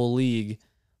throughout the whole league,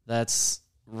 that's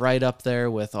right up there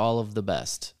with all of the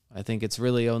best. I think it's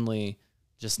really only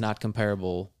just not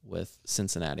comparable with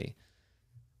Cincinnati.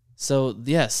 So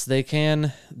yes, they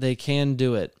can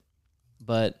do it,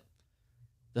 but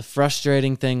the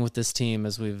frustrating thing with this team,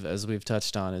 as we've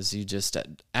touched on, is you just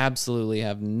absolutely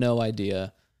have no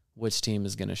idea which team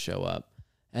is going to show up.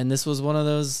 And this was one of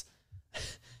those.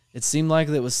 It seemed like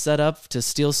it was set up to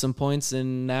steal some points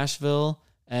in Nashville,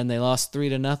 and they lost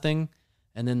 3-0.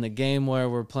 And then the game where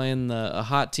we're playing a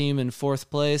hot team in 4th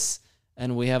place,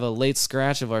 and we have a late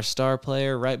scratch of our star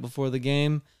player right before the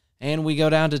game, and we go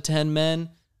down to 10 men.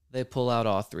 They pull out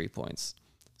all 3 points.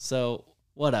 So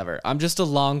whatever. I'm just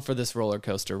along for this roller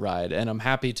coaster ride, and I'm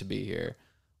happy to be here.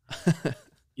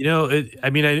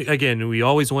 Again, we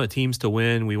always want teams to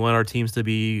win. We want our teams to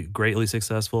be greatly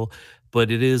successful,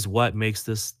 but it is what makes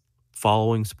this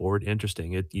following sport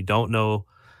interesting. You don't know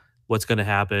what's going to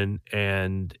happen,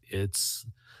 and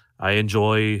I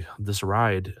enjoy this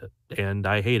ride, and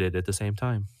I hate it at the same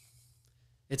time.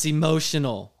 It's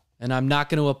emotional. And I'm not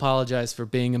going to apologize for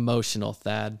being emotional,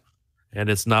 Thad.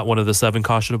 And it's not one of the 7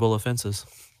 cautionable offenses.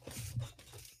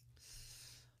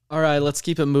 All right, let's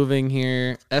keep it moving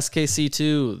here.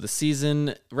 SKC2,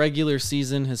 the regular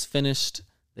season has finished.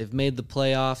 They've made the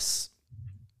playoffs.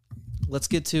 Let's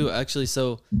get to,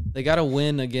 so they got a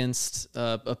win against,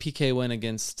 a PK win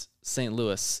against St.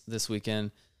 Louis this weekend.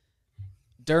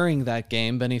 During that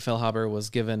game, Benny Feilhaber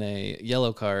was given a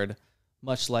yellow card,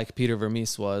 much like Peter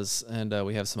Vermes was, and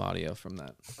we have some audio from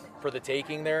that. For the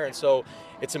taking there, and so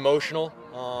it's emotional.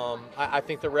 I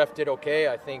think the ref did okay.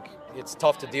 I think it's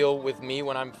tough to deal with me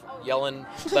when I'm yelling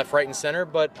left, right, and center,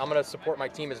 but I'm going to support my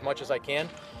team as much as I can.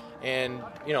 And,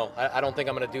 I don't think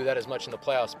I'm going to do that as much in the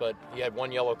playoffs, but he had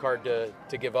 1 yellow card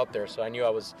to give up there, so I knew I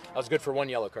was good for 1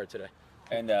 yellow card today.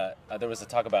 And there was a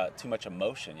talk about too much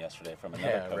emotion yesterday from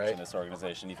another coach in this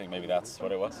organization. You think maybe that's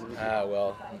what it was?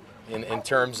 Well, in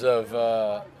terms of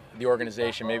the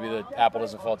organization, maybe the apple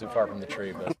doesn't fall too far from the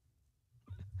tree. But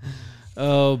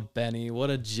oh, Benny, what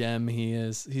a gem he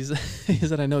is. He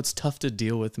said, "I know it's tough to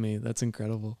deal with me." That's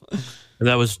incredible. And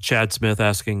that was Chad Smith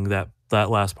asking that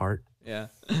last part. Yeah,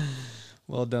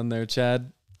 well done there,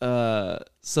 Chad.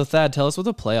 So Thad, tell us what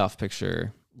the playoff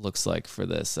picture looks like for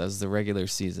this as the regular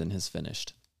season has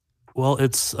finished. Well,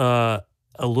 it's a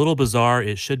little bizarre.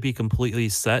 It should be completely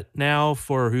set now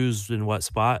for who's in what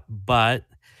spot, but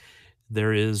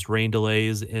there is rain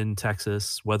delays in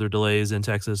Texas, weather delays in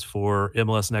Texas for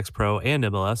MLS Next Pro and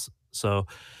MLS. So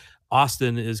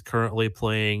Austin is currently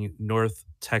playing North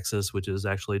Texas, which is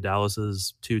actually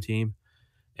Dallas's 2 team,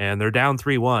 and they're down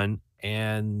 3-1.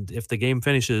 And if the game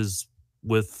finishes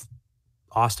with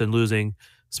Austin losing,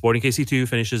 Sporting KC2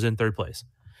 finishes in 3rd place.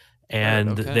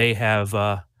 And they have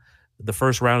the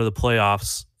first round of the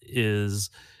playoffs is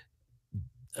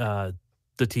the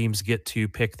teams get to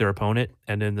pick their opponent.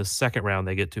 And in the second round,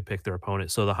 they get to pick their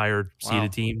opponent. So the higher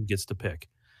seeded team gets to pick.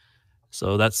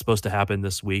 So that's supposed to happen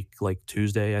this week, like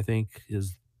Tuesday, I think.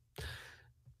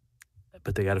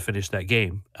 But they got to finish that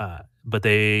game. But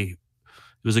it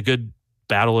was a good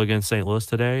battle against St. Louis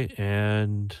today.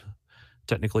 And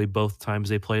technically, both times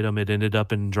they played them, it ended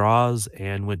up in draws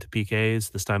and went to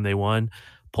PKs. This time they won.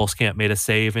 Pulskamp made a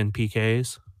save in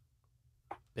PKs.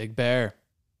 Big Bear.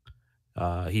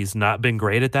 He's not been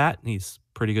great at that. He's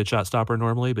a pretty good shot stopper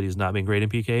normally, but he's not been great in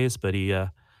PKs. But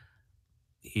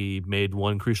he made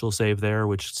one crucial save there,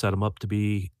 which set him up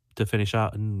to finish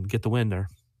out and get the win there.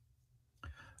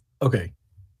 Okay.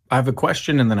 I have a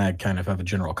question, and then I kind of have a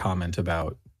general comment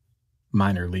about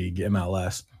minor league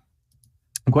MLS.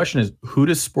 The question is, who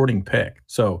does Sporting pick?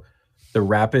 So the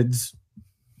Rapids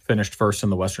finished 1st in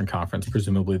the Western Conference.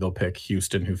 Presumably they'll pick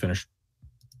Houston, who finished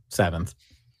 7th.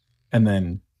 And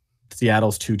then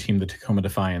Seattle's 2 team, the Tacoma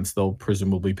Defiance, they'll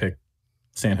presumably pick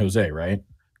San Jose, right?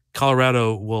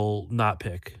 Colorado will not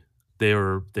pick. They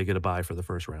get a bye for the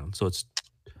first round. So it's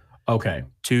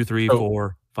 2, 3,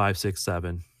 4, 5, 6,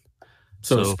 7.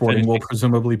 So Sporting will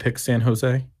presumably pick San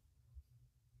Jose?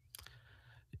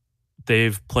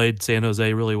 They've played San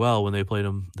Jose really well when they played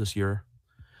them this year.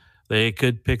 They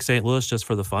could pick St. Louis just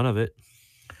for the fun of it.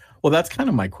 Well, that's kind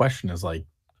of my question is like,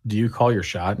 do you call your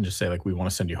shot and just say, like, we want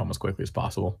to send you home as quickly as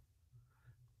possible?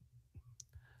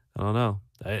 I don't know.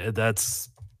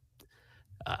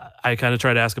 I kind of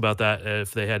tried to ask about that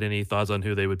if they had any thoughts on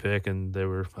who they would pick, and they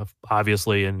were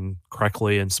obviously and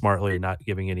correctly and smartly not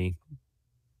giving any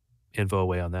info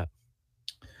away on that.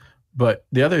 But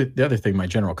the other thing, my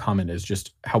general comment is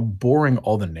just how boring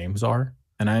all the names are.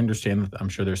 And I understand that I'm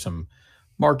sure there's some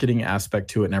marketing aspect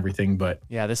to it and everything, but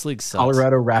yeah, this league sucks.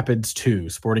 Colorado Rapids 2,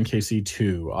 Sporting KC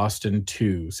 2, Austin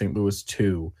 2, St. Louis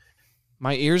 2.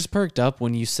 My ears perked up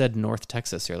when you said North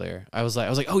Texas earlier. I was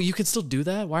like, oh, you can still do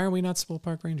that? Why are we not Swope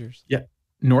Park Rangers? Yeah.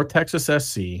 North Texas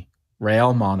SC,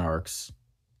 Real Monarchs,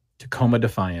 Tacoma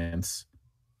Defiance.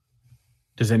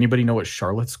 Does anybody know what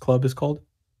Charlotte's club is called?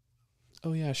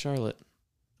 Oh, yeah, Charlotte.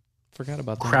 Forgot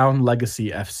about that. Crown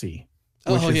Legacy FC.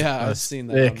 Oh, yeah, I've seen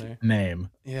that on there. Name.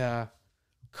 Yeah.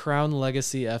 Crown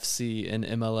Legacy FC and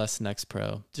MLS Next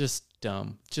Pro. Just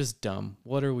dumb. Just dumb.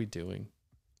 What are we doing?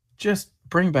 Just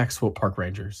bring back Swope Park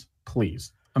Rangers,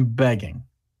 please. I'm begging.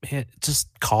 Man, just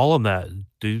call them that,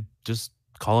 dude. Just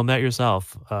call them that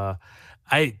yourself.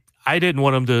 I didn't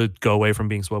want them to go away from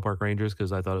being Swope Park Rangers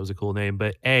because I thought it was a cool name.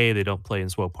 But A, they don't play in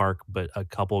Swope Park but a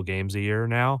couple games a year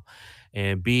now.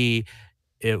 And B,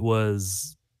 it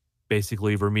was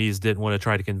basically Vermes didn't want to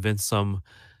try to convince some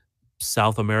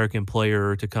South American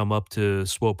player to come up to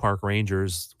Swope Park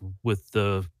Rangers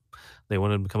they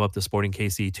wanted them to come up to Sporting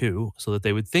KC too, so that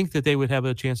they would think that they would have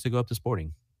a chance to go up to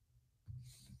Sporting.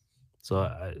 So,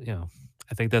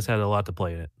 I think that's had a lot to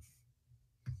play in it.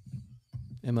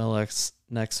 MLS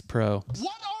Next Pro. What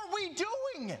are we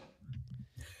doing?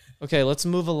 Okay, let's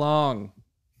move along.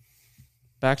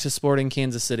 Back to Sporting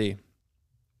Kansas City.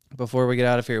 Before we get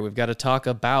out of here, we've got to talk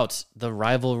about the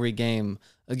rivalry game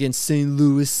against St.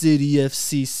 Louis City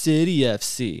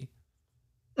FC.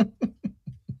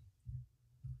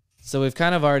 So we've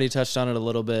kind of already touched on it a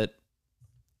little bit.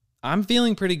 I'm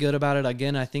feeling pretty good about it.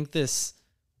 Again, I think this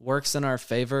works in our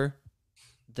favor,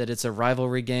 that it's a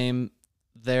rivalry game.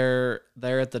 They're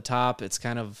at the top. It's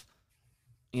kind of,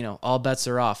 all bets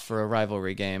are off for a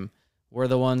rivalry game. We're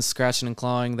the ones scratching and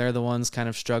clawing. They're the ones kind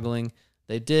of struggling.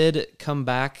 They did come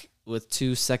back with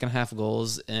 2 second-half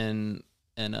goals and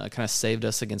kind of saved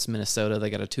us against Minnesota. They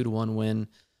got a 2-1 win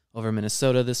over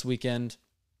Minnesota this weekend.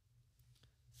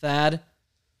 Thad,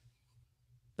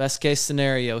 best case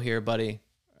scenario here, buddy.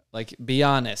 Like, be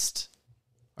honest.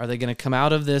 Are they going to come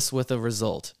out of this with a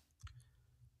result?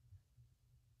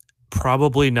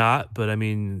 Probably not, but I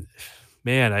mean,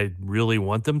 man, I really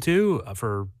want them to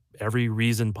for every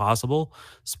reason possible.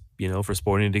 For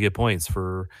Sporting to get points,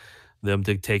 for them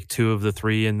to take 2 of the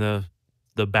 3 in the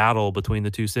battle between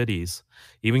the two cities.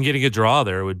 Even getting a draw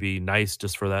there would be nice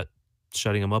just for that,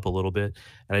 shutting them up a little bit.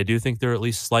 And I do think they're at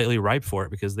least slightly ripe for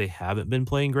it because they haven't been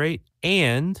playing great.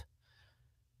 And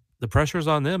the pressure's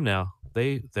on them now.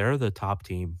 They're the top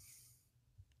team.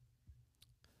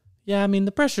 Yeah, I mean,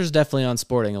 the pressure's definitely on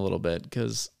Sporting a little bit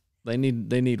because they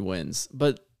need wins.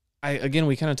 But we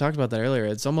kind of talked about that earlier.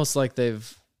 It's almost like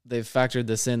they've factored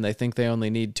this in. They think they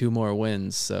only need 2 more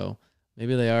wins, so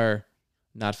maybe they are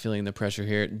not feeling the pressure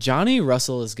here. Johnny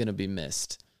Russell is going to be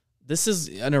missed. This is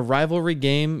in a rivalry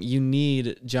game. You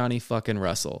need Johnny fucking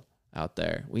Russell out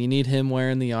there. We need him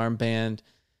wearing the armband,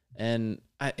 and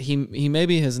he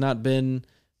maybe has not been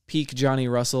peak Johnny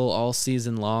Russell all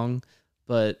season long,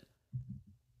 but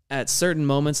at certain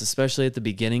moments, especially at the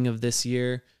beginning of this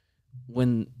year,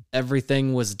 when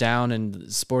everything was down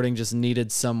and Sporting just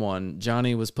needed someone,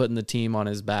 Johnny was putting the team on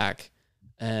his back,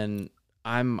 and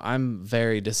I'm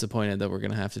very disappointed that we're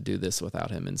going to have to do this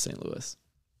without him in St. Louis.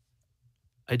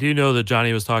 I do know that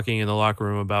Johnny was talking in the locker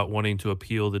room about wanting to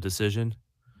appeal the decision,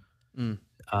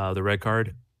 the red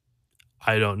card.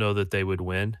 I don't know that they would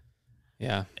win.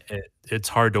 Yeah. It's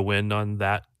hard to win on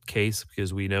that case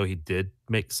because we know he did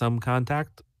make some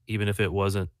contact, even if it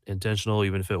wasn't intentional,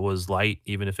 even if it was light,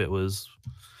 even if it was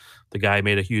the guy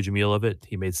made a huge meal of it,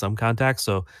 he made some contact.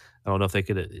 So I don't know if they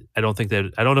could, I don't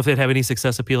know if they'd have any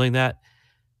success appealing that,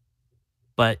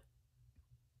 but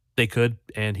they could,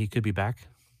 and he could be back.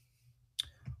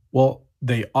 Well,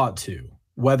 they ought to.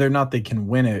 Whether or not they can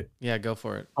win it, yeah, go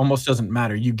for it. Almost doesn't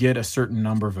matter. You get a certain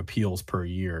number of appeals per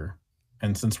year.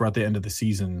 And since we're at the end of the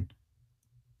season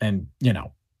and,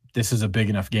 this is a big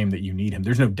enough game that you need him,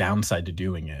 there's no downside to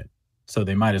doing it. So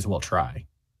they might as well try.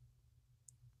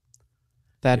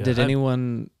 Did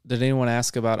anyone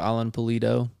ask about Alan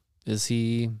Pulido?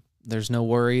 There's no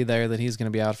worry there that he's going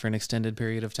to be out for an extended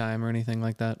period of time or anything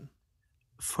like that?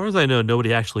 As far as I know,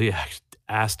 nobody actually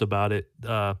asked about it.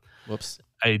 Whoops.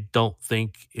 I don't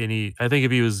think any. I think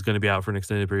if he was going to be out for an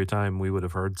extended period of time, we would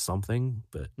have heard something.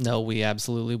 But no, we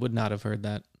absolutely would not have heard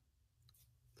that.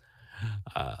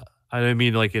 I don't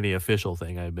mean like any official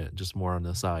thing. I meant just more on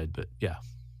the side. But yeah.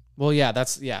 Well, yeah,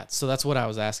 So that's what I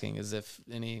was asking, is if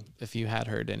you had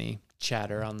heard any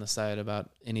chatter on the side about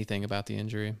anything about the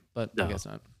injury, but no. I guess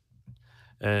not.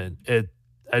 And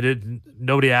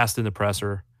nobody asked in the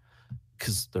presser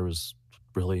because there was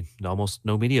really almost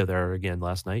no media there again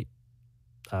last night.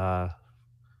 Well,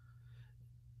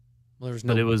 there was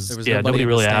nobody in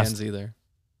really the stands asked either.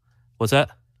 What's that?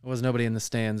 There was nobody in the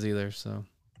stands either. So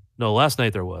no, last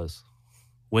night there was.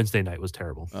 Wednesday night was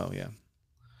terrible. Oh yeah.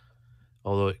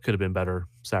 Although it could have been better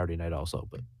Saturday night also,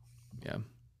 but yeah.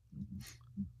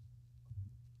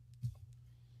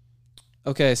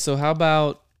 Okay, so how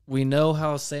about we know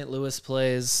how St. Louis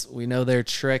plays, we know their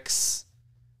tricks.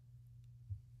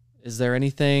 Is there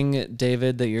anything,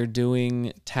 David, that you're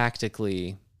doing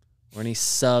tactically, or any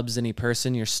subs, any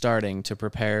person you're starting to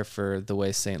prepare for the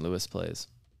way St. Louis plays?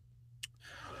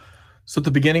 So at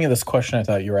the beginning of this question, I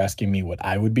thought you were asking me what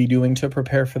I would be doing to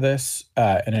prepare for this,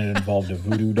 and it involved a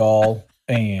voodoo doll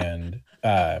and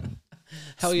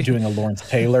doing a Lawrence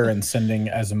Taylor and sending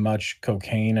as much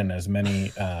cocaine and as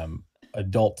many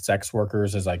adult sex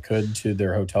workers as I could to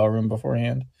their hotel room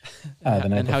beforehand.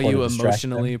 And how you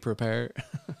emotionally prepare.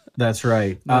 That's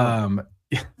right. No.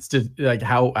 Like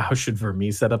how should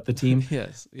Vermes set up the team?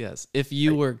 Yes. If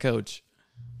you were coach.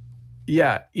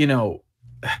 Yeah,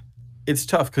 it's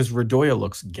tough because Radoja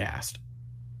looks gassed.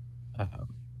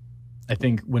 I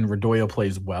think when Radoja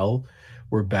plays well,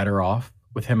 we're better off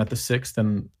with him at the 6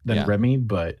 than Remy.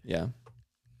 But yeah,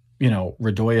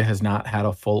 Radoja has not had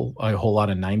a whole lot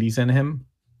of 90s in him,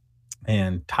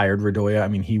 and tired Radoja. I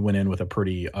mean, he went in with a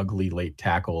pretty ugly late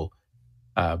tackle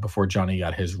before Johnny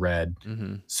got his red.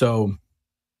 Mm-hmm. So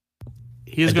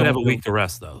he's going to have a week to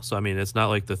rest, though. So I mean, it's not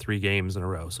like the 3 games in a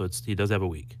row. So he does have a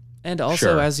week. And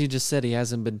also, as you just said, he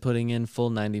hasn't been putting in full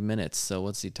 90 minutes. So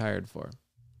what's he tired for?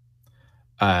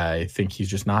 I think he's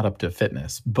just not up to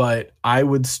fitness. But I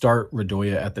would start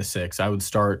Radoja at the 6. I would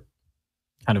start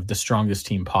kind of the strongest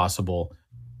team possible.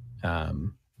 I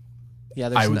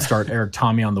would start Eric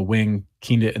Tommy on the wing,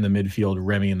 Kinda in the midfield,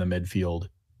 Remy in the midfield.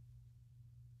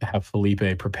 Have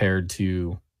Felipe prepared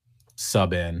to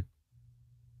sub in.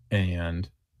 And,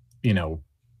 you'll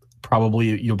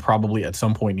probably at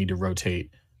some point need to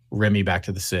rotate Remy back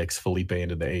to the 6, Felipe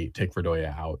into the 8, take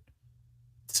Radoja out.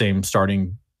 Same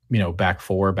starting, back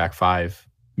 4, back 5,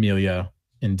 Melia,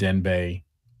 Ndenbe,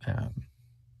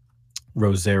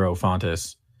 Rosero,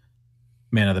 Fontes,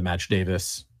 man of the match,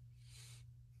 Davis.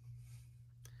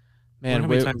 Man, how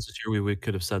many times this year we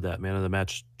could have said that, man of the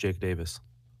match, Jake Davis.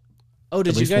 Oh,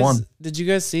 did you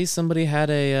guys see somebody had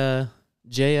a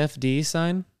JFD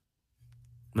sign?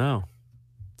 No.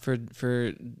 For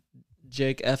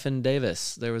Jake Effin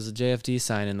Davis. There was a JFD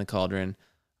sign in the Cauldron.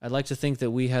 I'd like to think that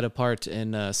we had a part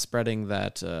in spreading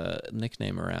that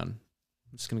nickname around.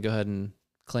 I'm just going to go ahead and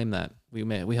claim that.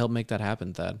 We helped make that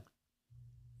happen, Thad.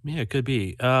 Yeah, it could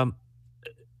be. I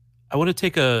want to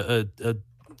take a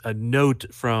note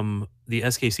from the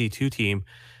SKC2 team.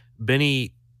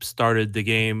 Benny started the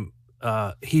game.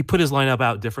 He put his lineup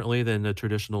out differently than the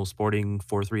traditional Sporting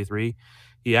 4-3-3.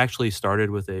 He actually started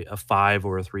with a 5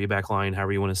 or a 3 back line,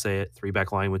 however you want to say it, 3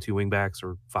 back line with 2 wing backs,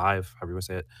 or 5, however you want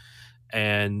to say it.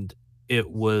 And it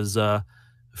was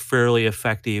fairly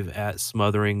effective at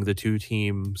smothering the 2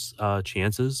 teams'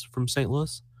 chances from St.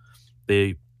 Louis.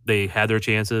 They had their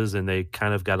chances, and they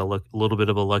kind of got a little bit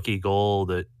of a lucky goal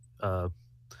that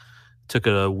took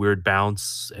a weird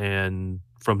bounce and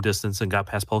from distance and got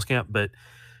past Pulskamp. But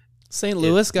St.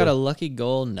 Louis got a lucky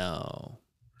goal? No.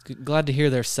 Glad to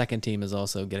hear their second team is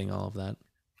also getting all of that.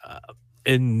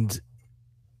 And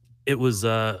it was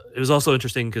also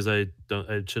interesting because I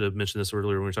should have mentioned this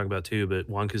earlier when we were talking about too, but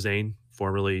Juan Kuzane,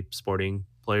 formerly Sporting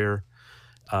player,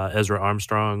 Ezra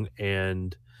Armstrong,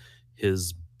 and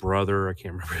his brother, I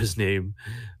can't remember his name,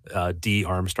 D.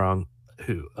 Armstrong,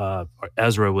 who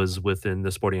Ezra was within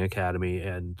the Sporting Academy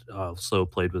and also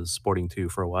played with Sporting 2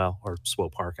 for a while, or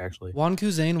Swope Park actually. Juan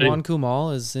Kuzane, Juan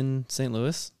Kumal is in St.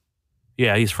 Louis?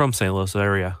 Yeah, he's from St. Louis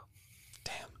area.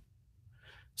 Damn.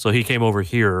 So he came over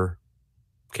here,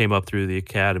 came up through the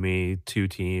academy, 2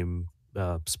 team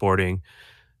Sporting.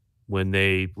 When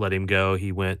they let him go,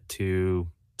 he went to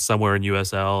somewhere in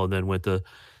USL and then went to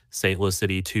St. Louis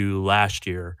City 2 last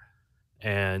year,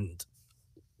 and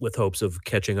with hopes of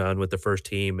catching on with the first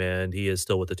team, and he is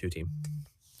still with the 2 team.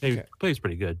 He plays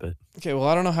pretty good, but okay. Well,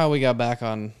 I don't know how we got back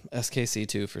on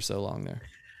SKC2 for so long there.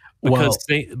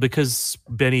 Because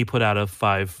Benny put out a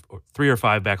 3 or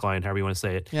 5 back line, however you want to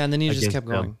say it. Yeah, and then you just kept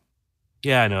going.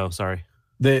 Yeah, I know. Sorry.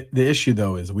 The issue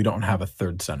though is we don't have a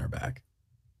third center back.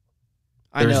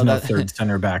 There's no third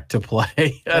center back to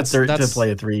play to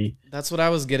play a 3. That's what I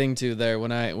was getting to there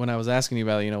when I was asking you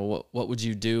about, what would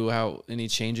you do, how any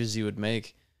changes you would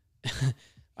make.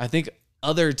 I think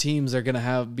other teams are going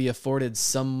to be afforded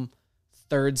some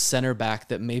third center back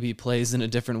that maybe plays in a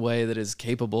different way that is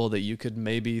capable that you could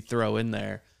maybe throw in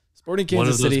there. Sporting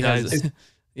Kansas City has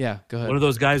yeah, go ahead. One of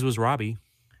those guys was Robbie,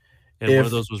 and one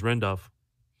of those was Rindolph.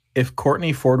 If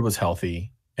Courtney Ford was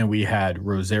healthy and we had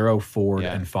Rosero, Ford,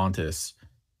 and Fontes,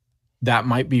 that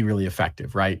might be really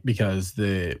effective, right? Because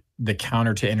the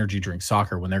counter to energy drink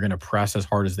soccer, when they're going to press as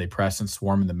hard as they press and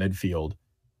swarm in the midfield,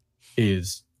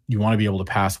 is you want to be able to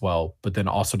pass well, but then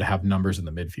also to have numbers in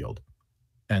the midfield.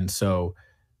 And so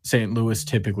St. Louis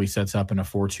typically sets up in a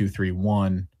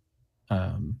 4-2-3-1.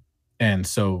 And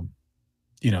so,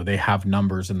 they have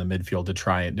numbers in the midfield to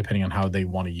try it, depending on how they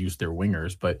want to use their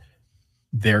wingers, but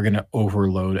they're going to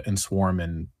overload and swarm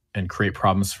and create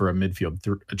problems for a midfield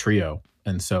a trio.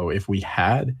 And so if we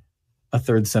had a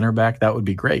third center back, that would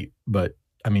be great. But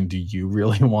I mean, do you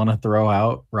really want to throw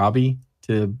out Robbie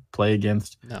to play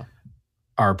against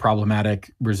our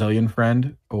problematic Brazilian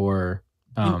friend or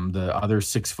the other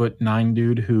 6'9"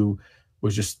 dude who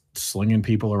was just slinging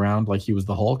people around like he was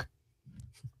the Hulk?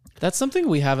 That's something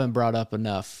we haven't brought up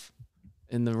enough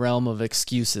in the realm of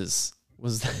excuses.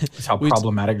 That's how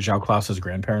problematic João Klaus's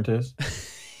grandparent is.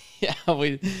 Yeah,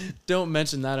 we don't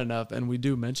mention that enough, and we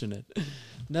do mention it.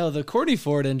 No, the Courtney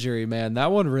Ford injury, man,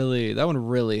 that one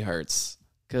really hurts.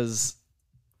 Because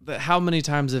how many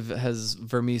times has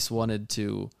Vermes wanted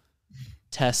to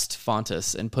test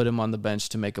Fontes and put him on the bench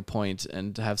to make a point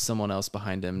and to have someone else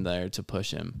behind him there to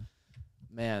push him?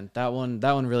 Man, that one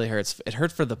really hurts. It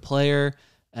hurt for the player,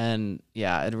 and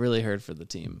yeah, it really hurt for the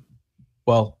team.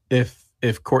 Well,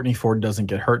 if Courtney Ford doesn't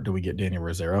get hurt, do we get Daniel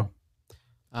Rosero?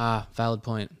 Valid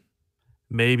point.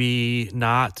 Maybe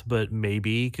not, but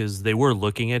maybe, because they were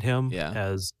looking at him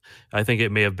as, I think it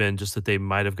may have been just that they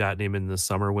might have gotten him in the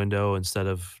summer window instead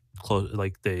of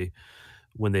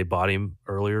when they bought him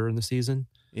earlier in the season.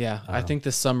 Yeah, I think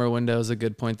the summer window is a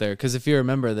good point there, because if you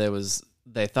remember,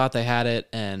 they thought they had it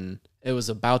and it was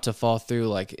about to fall through.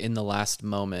 Like in the last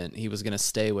moment, he was going to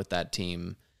stay with that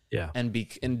team. Yeah,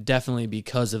 and definitely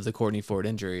because of the Courtney Ford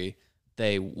injury,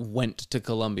 they went to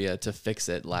Colombia to fix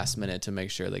it last minute to make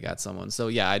sure they got someone. So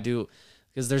yeah, I do,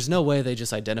 because there's no way they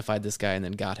just identified this guy and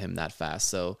then got him that fast.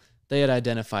 So they had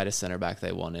identified a center back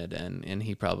they wanted, and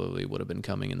he probably would have been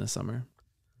coming in the summer.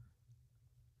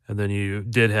 And then you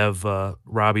did have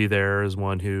Robbie there as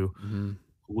one who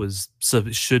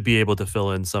should be able to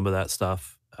fill in some of that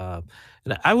stuff.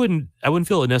 And I wouldn't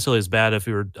feel it necessarily as bad if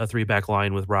we were a 3-back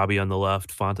line with Robbie on the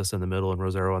left, Fontes in the middle, and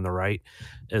Rosero on the right,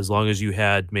 as long as you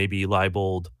had maybe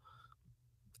Leibold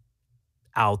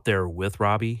out there with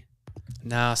Robbie.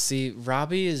 Nah, see,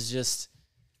 Robbie is just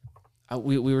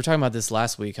we were talking about this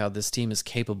last week, how this team is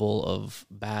capable of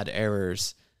bad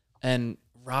errors, and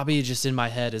Robbie just in my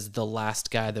head is the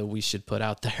last guy that we should put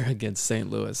out there against St.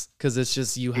 Louis, because it's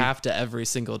just you have to every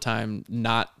single time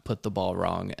not put the ball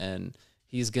wrong, and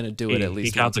he's going to do it at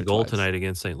least. He got the goal tonight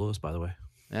against St. Louis, by the way.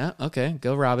 Yeah, okay.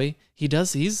 Go Robbie.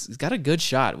 He's got a good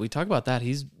shot. We talk about that.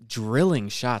 He's drilling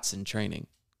shots in training.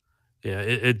 Yeah,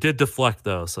 it did deflect,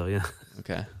 though, so yeah.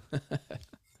 Okay.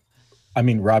 I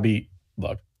mean, Robbie,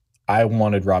 look, I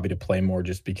wanted Robbie to play more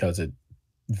just because it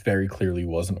very clearly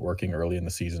wasn't working early in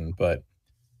the season, but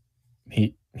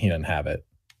he didn't have it.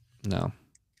 No.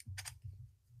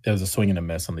 It was a swing and a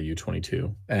miss on the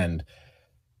U22, and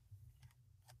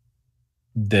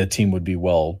the team would be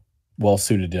well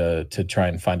suited to try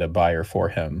and find a buyer for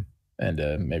him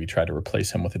and maybe try to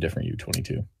replace him with a different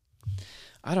U22.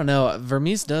 I don't know.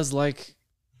 Vermes does like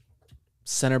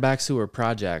center backs who are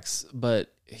projects,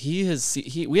 but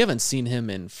we haven't seen him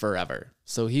in forever.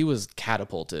 So he was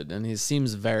catapulted, and he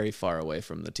seems very far away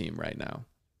from the team right now.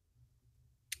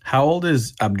 How old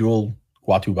is Abdul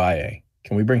Watubaye?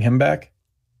 Can we bring him back?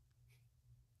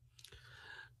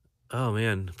 Oh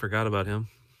man, forgot about him.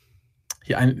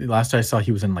 Yeah, last I saw,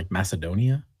 he was in like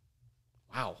Macedonia.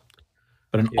 Wow,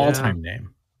 but an all-time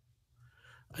name.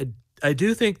 I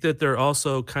do think that they're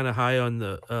also kind of high on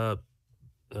the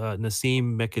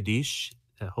Nassim Mekadish.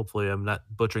 Hopefully, I'm not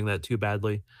butchering that too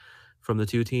badly. From the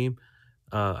 2 team,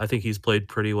 I think he's played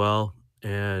pretty well,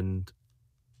 and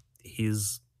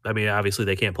I mean, obviously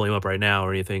they can't play him up right now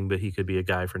or anything, but he could be a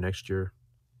guy for next year.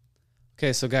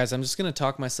 Okay, so guys, I'm just going to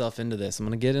talk myself into this. I'm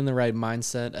going to get in the right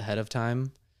mindset ahead of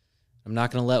time. I'm not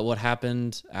going to let what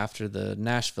happened after the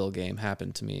Nashville game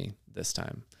happen to me this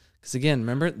time. Because again,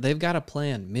 remember, they've got a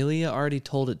plan. Melia already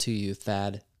told it to you,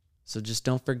 Thad. So just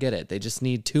don't forget it. They just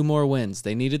need 2 more wins.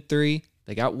 They needed 3.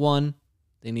 They got 1.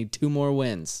 They need 2 more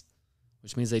wins,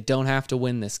 which means they don't have to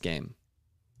win this game.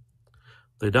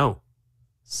 They don't.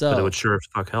 So but it would sure as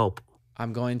fuck help.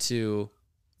 I'm going to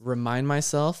remind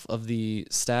myself of the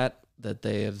stat that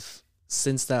they have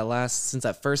since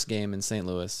that first game in St.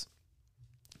 Louis,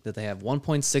 that they have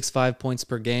 1.65 points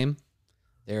per game.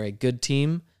 They're a good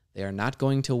team. They are not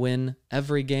going to win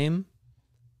every game,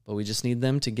 but we just need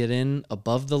them to get in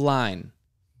above the line.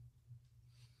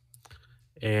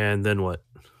 And then what?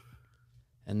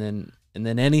 And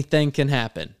then anything can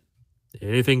happen.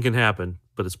 Anything can happen,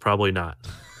 but it's probably not.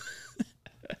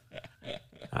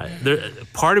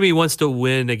 Part of me wants to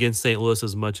win against St. Louis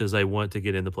as much as I want to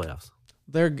get in the playoffs.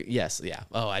 Yeah.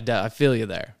 Oh, I feel you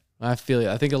there. I feel you.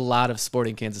 I think a lot of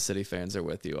Sporting Kansas City fans are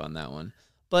with you on that one.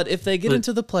 But if they get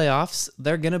into the playoffs,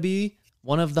 they're going to be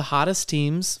one of the hottest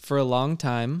teams for a long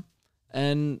time,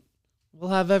 and we'll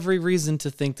have every reason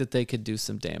to think that they could do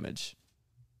some damage.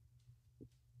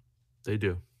 They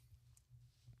do.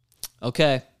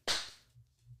 Okay.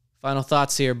 Final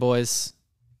thoughts here, boys,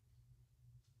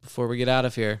 before we get out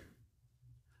of here.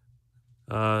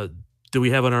 Do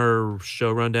we have on our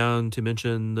show rundown to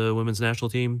mention the women's national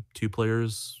team? 2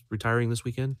 players retiring this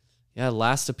weekend? Yeah,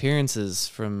 last appearances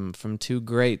from 2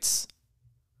 greats.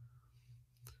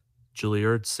 Julie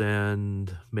Ertz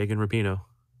and Megan Rapinoe.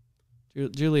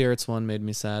 Julie Ertz one made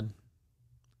me sad.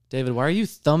 David, why are you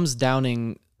thumbs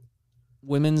downing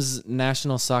women's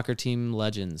national soccer team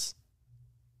legends?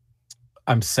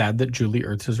 I'm sad that Julie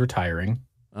Ertz is retiring.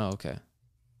 Oh, okay.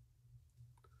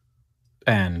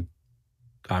 And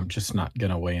I'm just not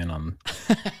going to weigh in on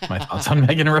my thoughts on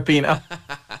Megan Rapinoe.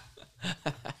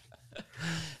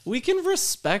 We can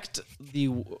respect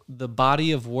the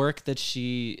body of work that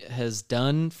she has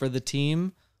done for the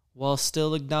team while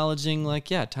still acknowledging, like,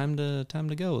 yeah, time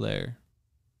to go there.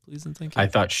 Please and thank you. I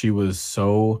thought she was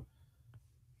so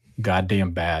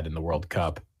goddamn bad in the World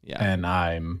Cup. Yeah.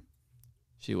 And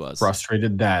she was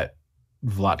frustrated that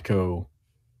Vlatko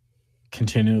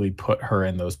continually put her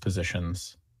in those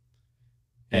positions.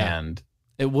 Yeah. And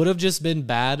it would have just been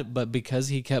bad, but because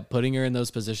he kept putting her in those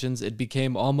positions, it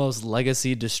became almost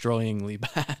legacy-destroyingly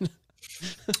bad.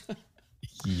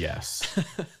 Yes.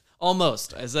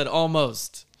 Almost. I said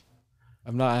almost.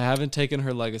 I haven't taken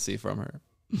her legacy from her.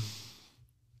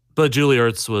 But Julie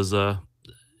Ertz was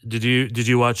did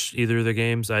you watch either of the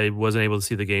games? I wasn't able to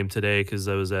see the game today because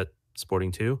I was at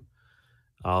Sporting 2.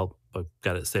 I've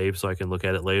got it saved so I can look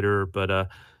at it later, but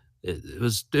it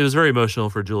was very emotional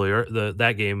for Julie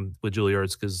that game with Julie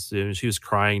Ertz, because she was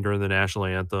crying during the national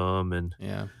anthem, and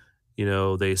yeah,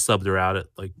 they subbed her out at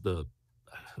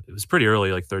it was pretty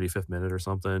early, like 35th minute or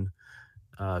something,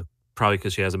 probably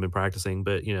because she hasn't been practicing,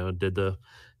 but did the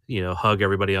hug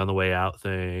everybody on the way out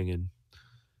thing, and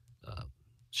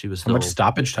she was how much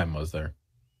stoppage time was there?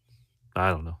 I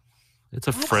don't know. It's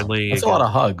a friendly. That's a lot of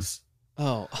hugs.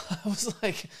 Oh, I was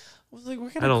like,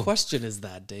 what kind of question is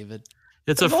that, David?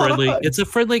 It's a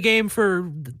friendly game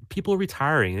for people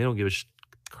retiring. They don't give a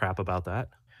crap about that.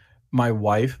 My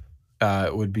wife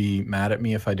would be mad at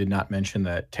me if I did not mention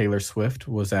that Taylor Swift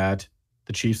was at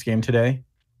the Chiefs game today.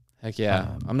 Heck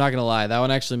yeah. I'm not going to lie. That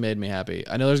one actually made me happy.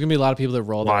 I know there's going to be a lot of people that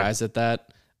roll their eyes at that.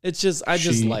 It's just, Taylor's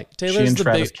she and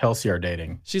Travis Kelce are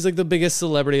dating. She's like the biggest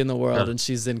celebrity in the world, and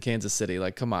she's in Kansas City.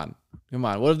 Like, come on.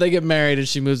 What if they get married and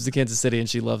she moves to Kansas City and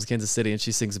she loves Kansas City and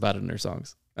she sings about it in her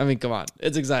songs? I mean, come on.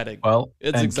 It's exciting. Well,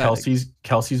 it's exciting.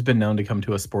 Kelsey's been known to come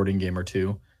to a Sporting game or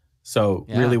two. So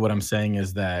really what I'm saying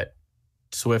is that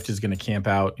Swift is going to camp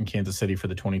out in Kansas City for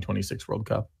the 2026 World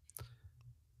Cup.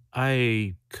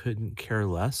 I couldn't care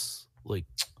less.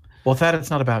 Well, Thad, it's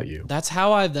not about you. That's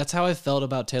how I felt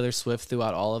about Taylor Swift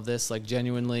throughout all of this. Like,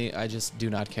 genuinely, I just do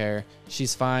not care.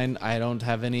 She's fine. I don't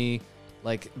have any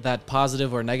that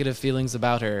positive or negative feelings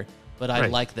about her, but I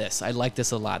like this. I like this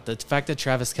a lot. The fact that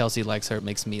Travis Kelce likes her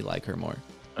makes me like her more.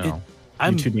 Oh,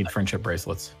 you two need friendship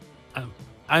bracelets.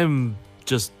 I'm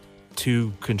just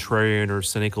too contrarian or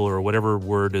cynical or whatever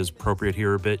word is appropriate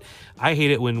here, but I hate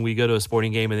it when we go to a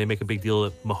sporting game and they make a big deal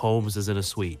that Mahomes is in a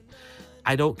suite.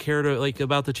 I don't care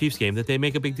about the Chiefs game that they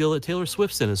make a big deal that Taylor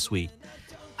Swift's in a suite.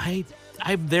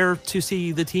 I'm there to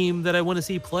see the team that I want to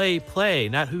see play,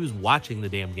 not who's watching the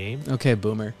damn game. Okay,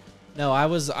 boomer. No, I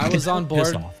was on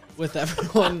board with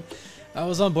everyone. I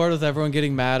was on board with everyone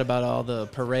getting mad about all the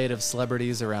parade of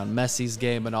celebrities around Messi's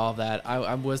game and all of that.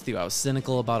 I'm with you. I was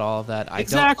cynical about all of that.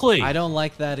 Exactly. I don't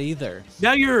like that either.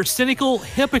 Now you're a cynical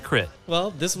hypocrite.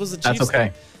 Well, this was a Chiefs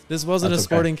game. This wasn't a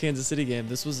Sporting Kansas City game.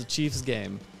 This was a Chiefs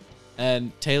game.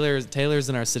 And Taylor's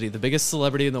in our city. The biggest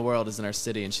celebrity in the world is in our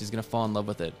city, and she's going to fall in love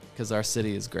with it because our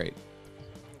city is great.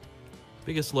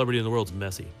 Biggest celebrity in the world is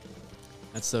Messi.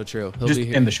 That's so true. He'll just be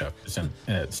here. in the show. Just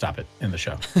stop it. In the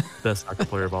show. Best soccer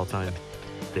player of all time,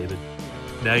 David.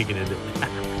 Now you can end it.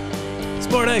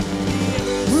 Sport A.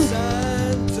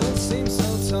 Don't seem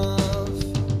so tough.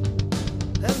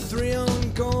 And 3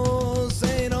 own goals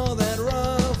ain't all that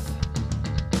rough.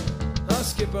 Our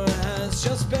skipper has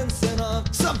just been sent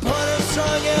off. Supporters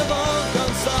strong have all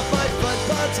gone soft. My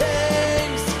football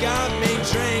team's got me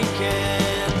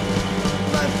drinking.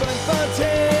 My football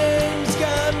team's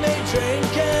got me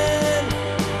drinking.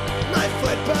 My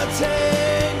football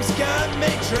team's got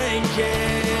me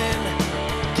drinking.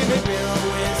 Give me beer or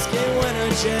whiskey, wine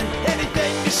or gin,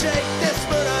 anything to shake this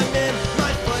mood